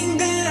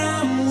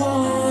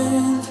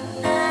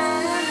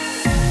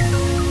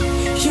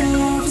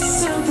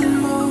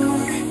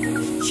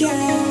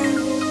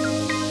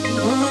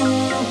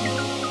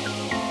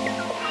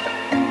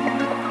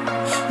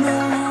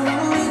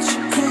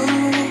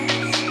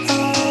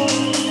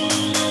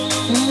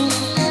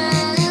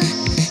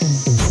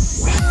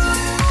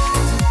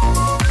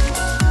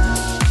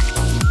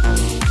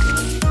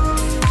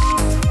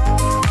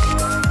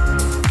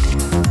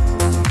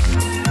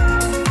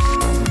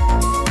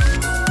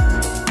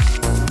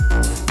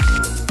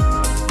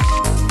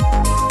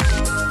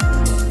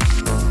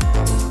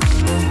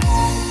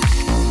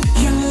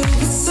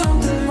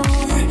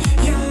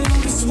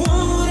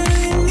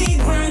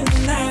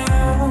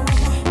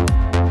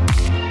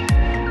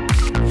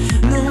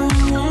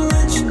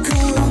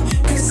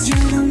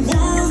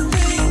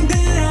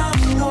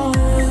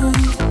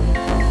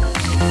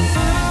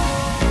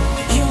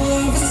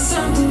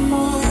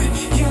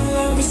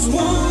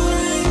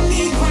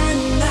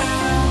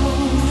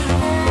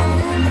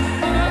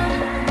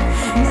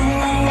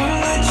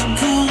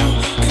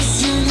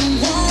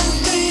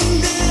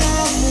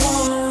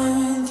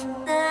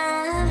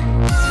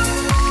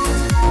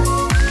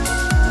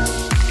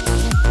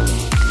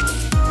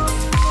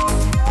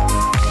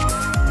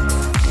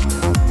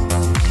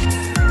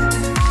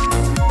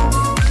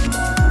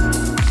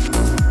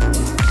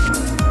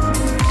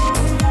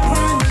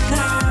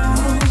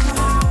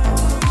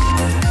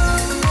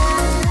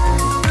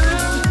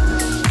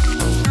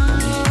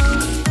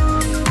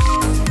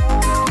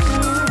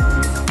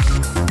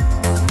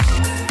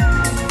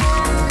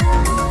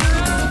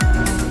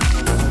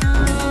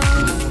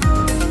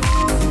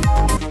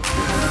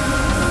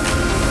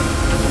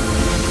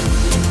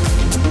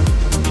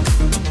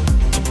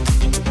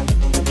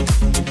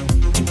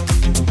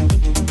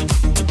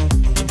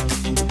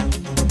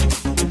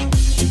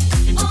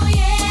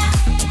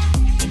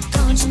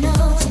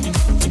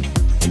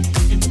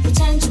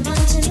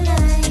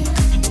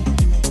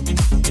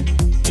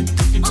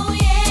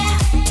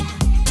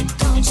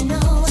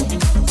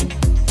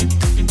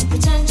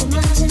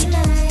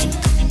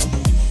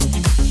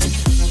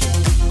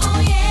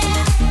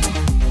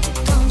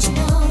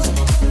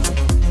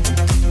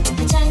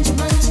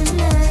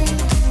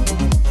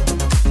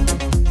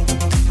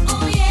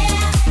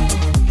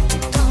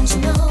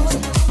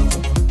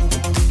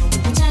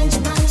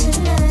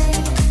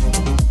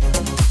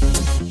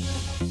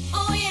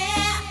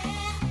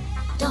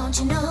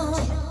 you know?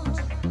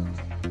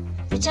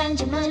 We change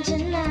your mind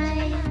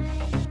tonight.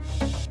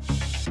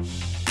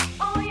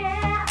 Oh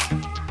yeah.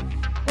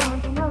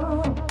 Don't you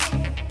know?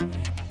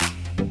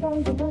 We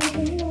change your mind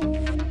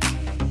tonight.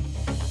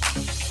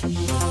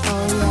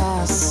 Oh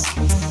yes,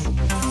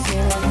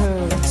 feeling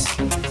hurt.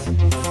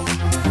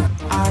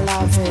 Our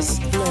love is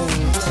blurred.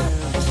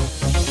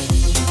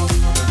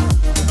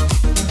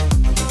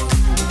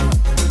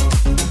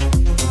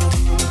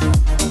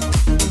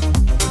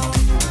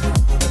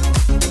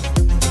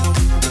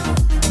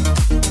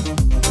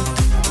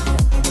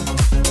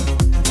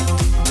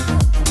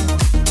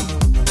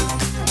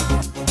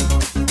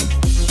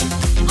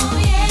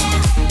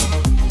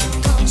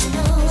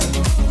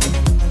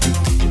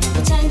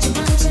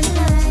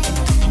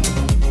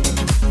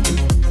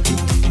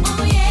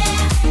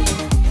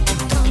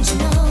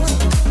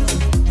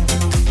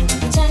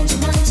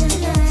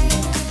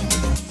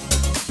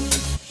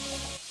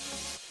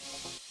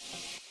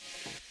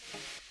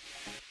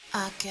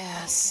 I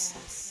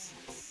guess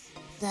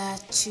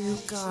that you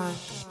gone.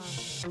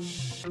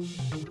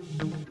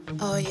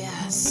 Oh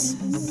yes,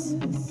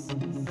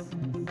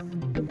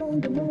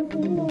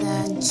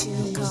 that you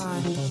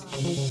gone.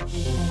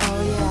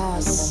 Oh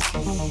yes,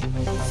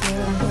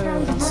 feeling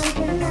hurt.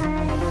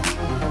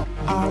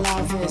 Our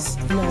love is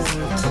blurred.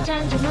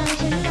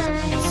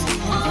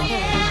 Oh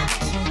yeah,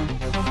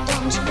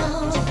 don't you know?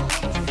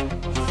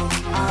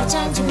 Our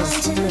love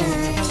is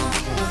blurred.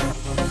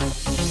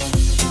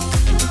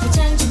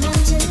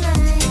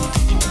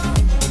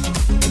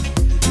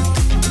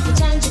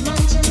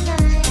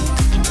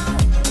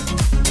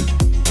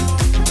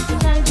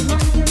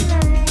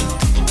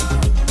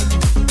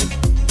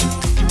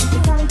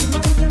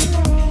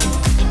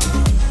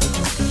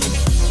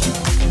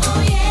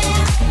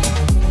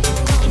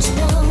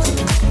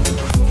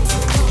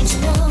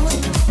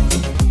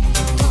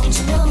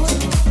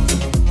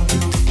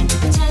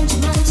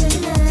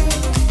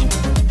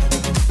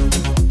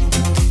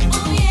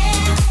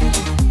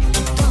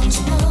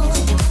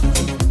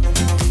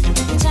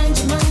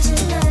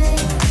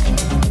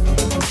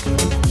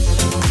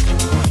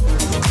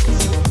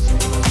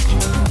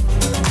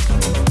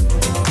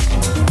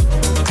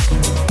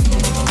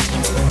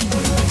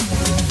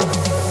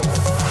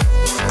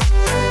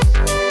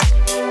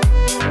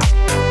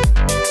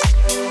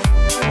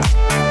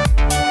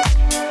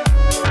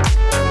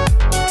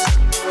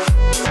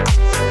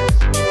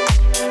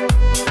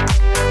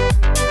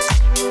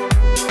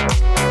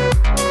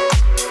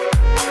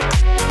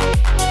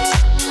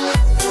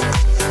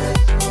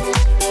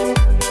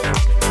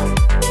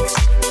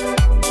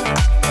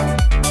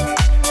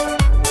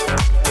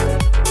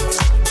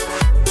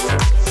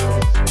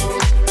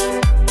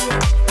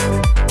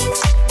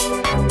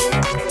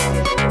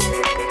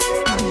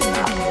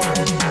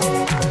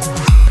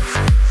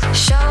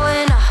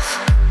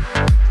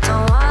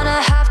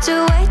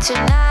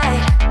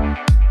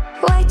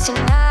 Wait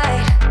tonight.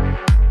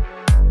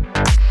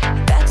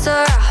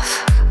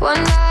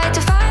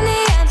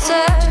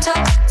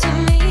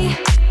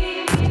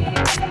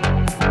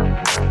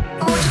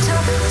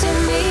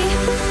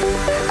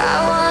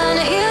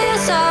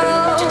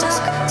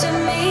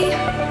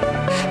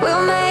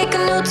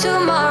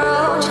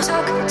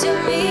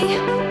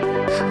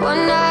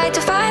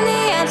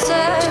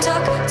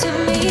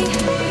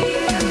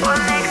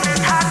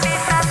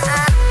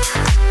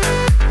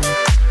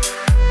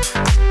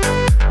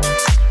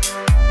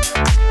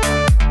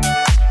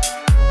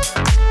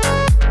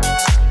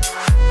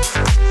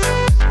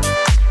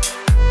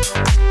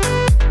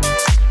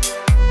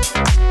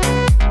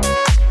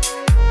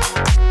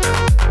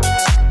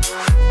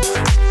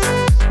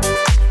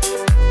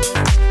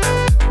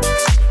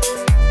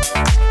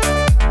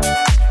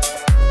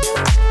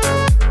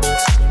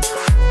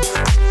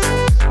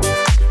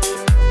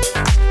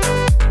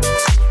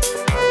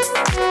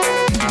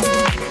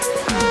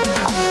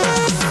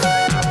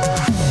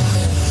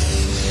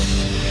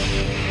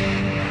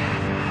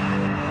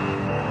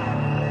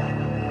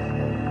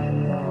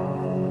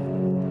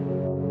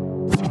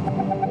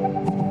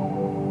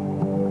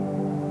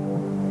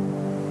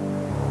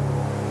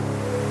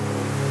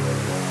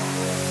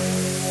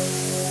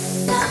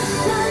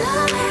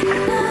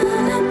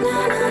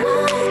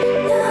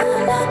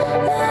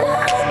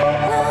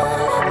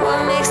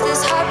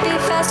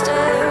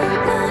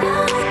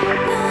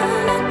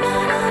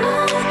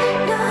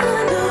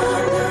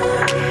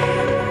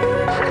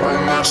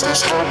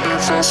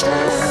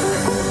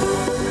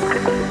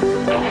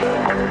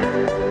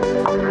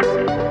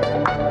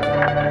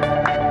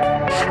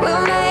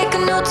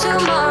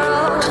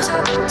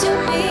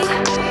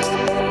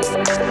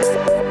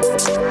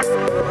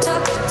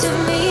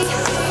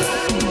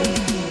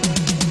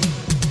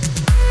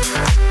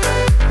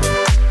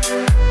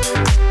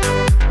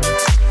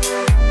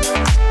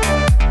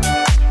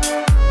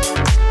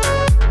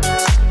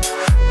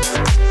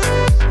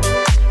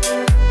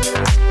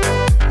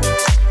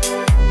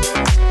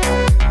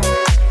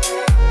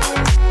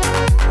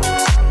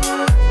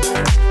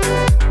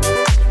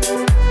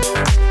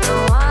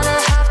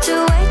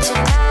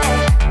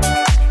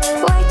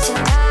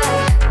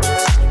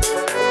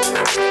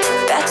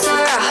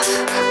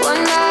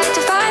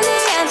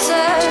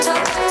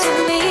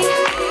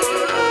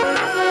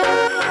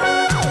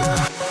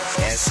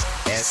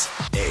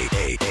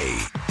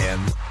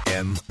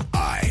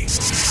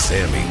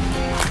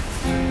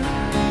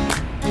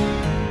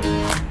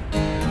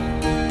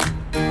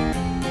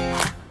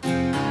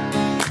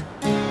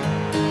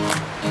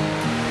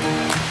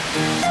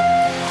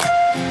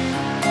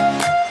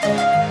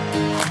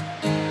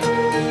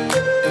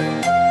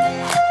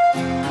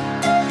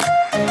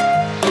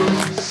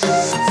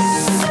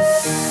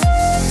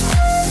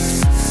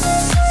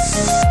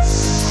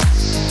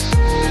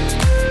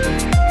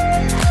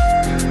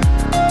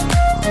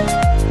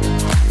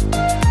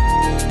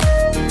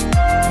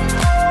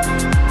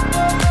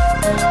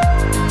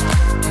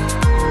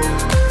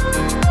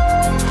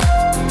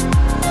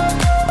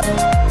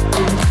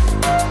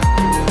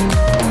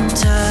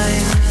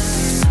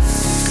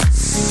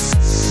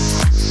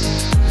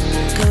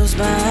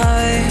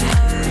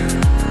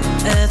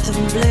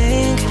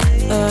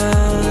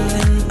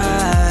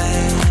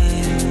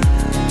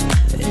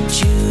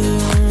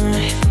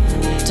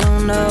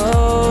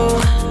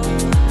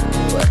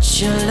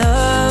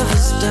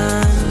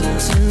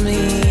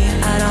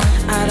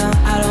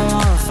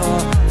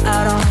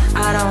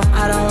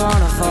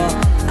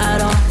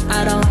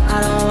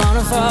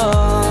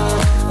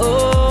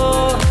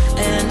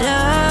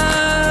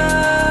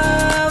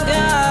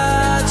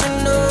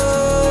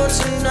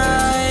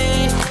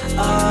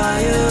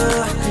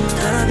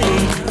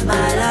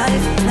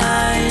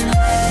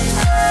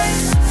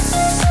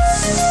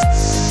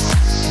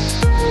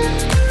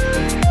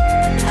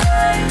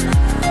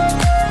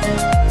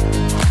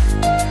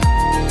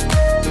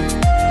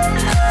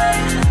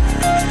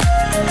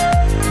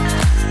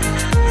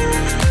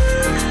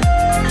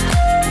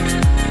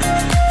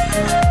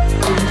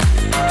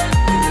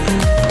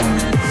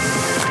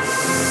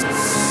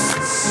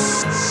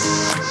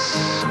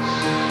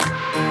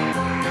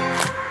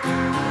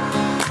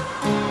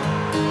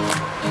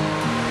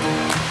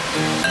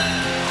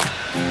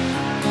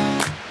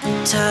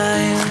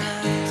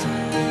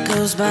 Time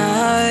goes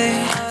by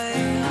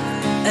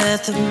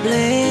at the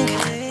blink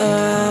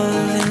of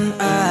an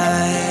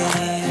eye,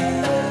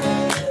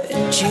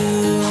 and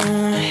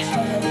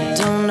you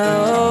don't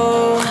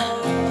know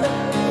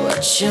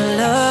what your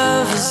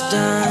love has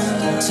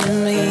done to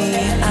me.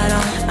 I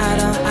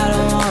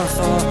don't wanna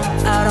fall.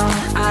 I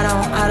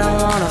don't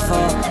wanna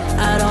fall.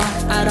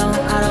 I don't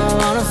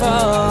wanna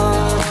fall.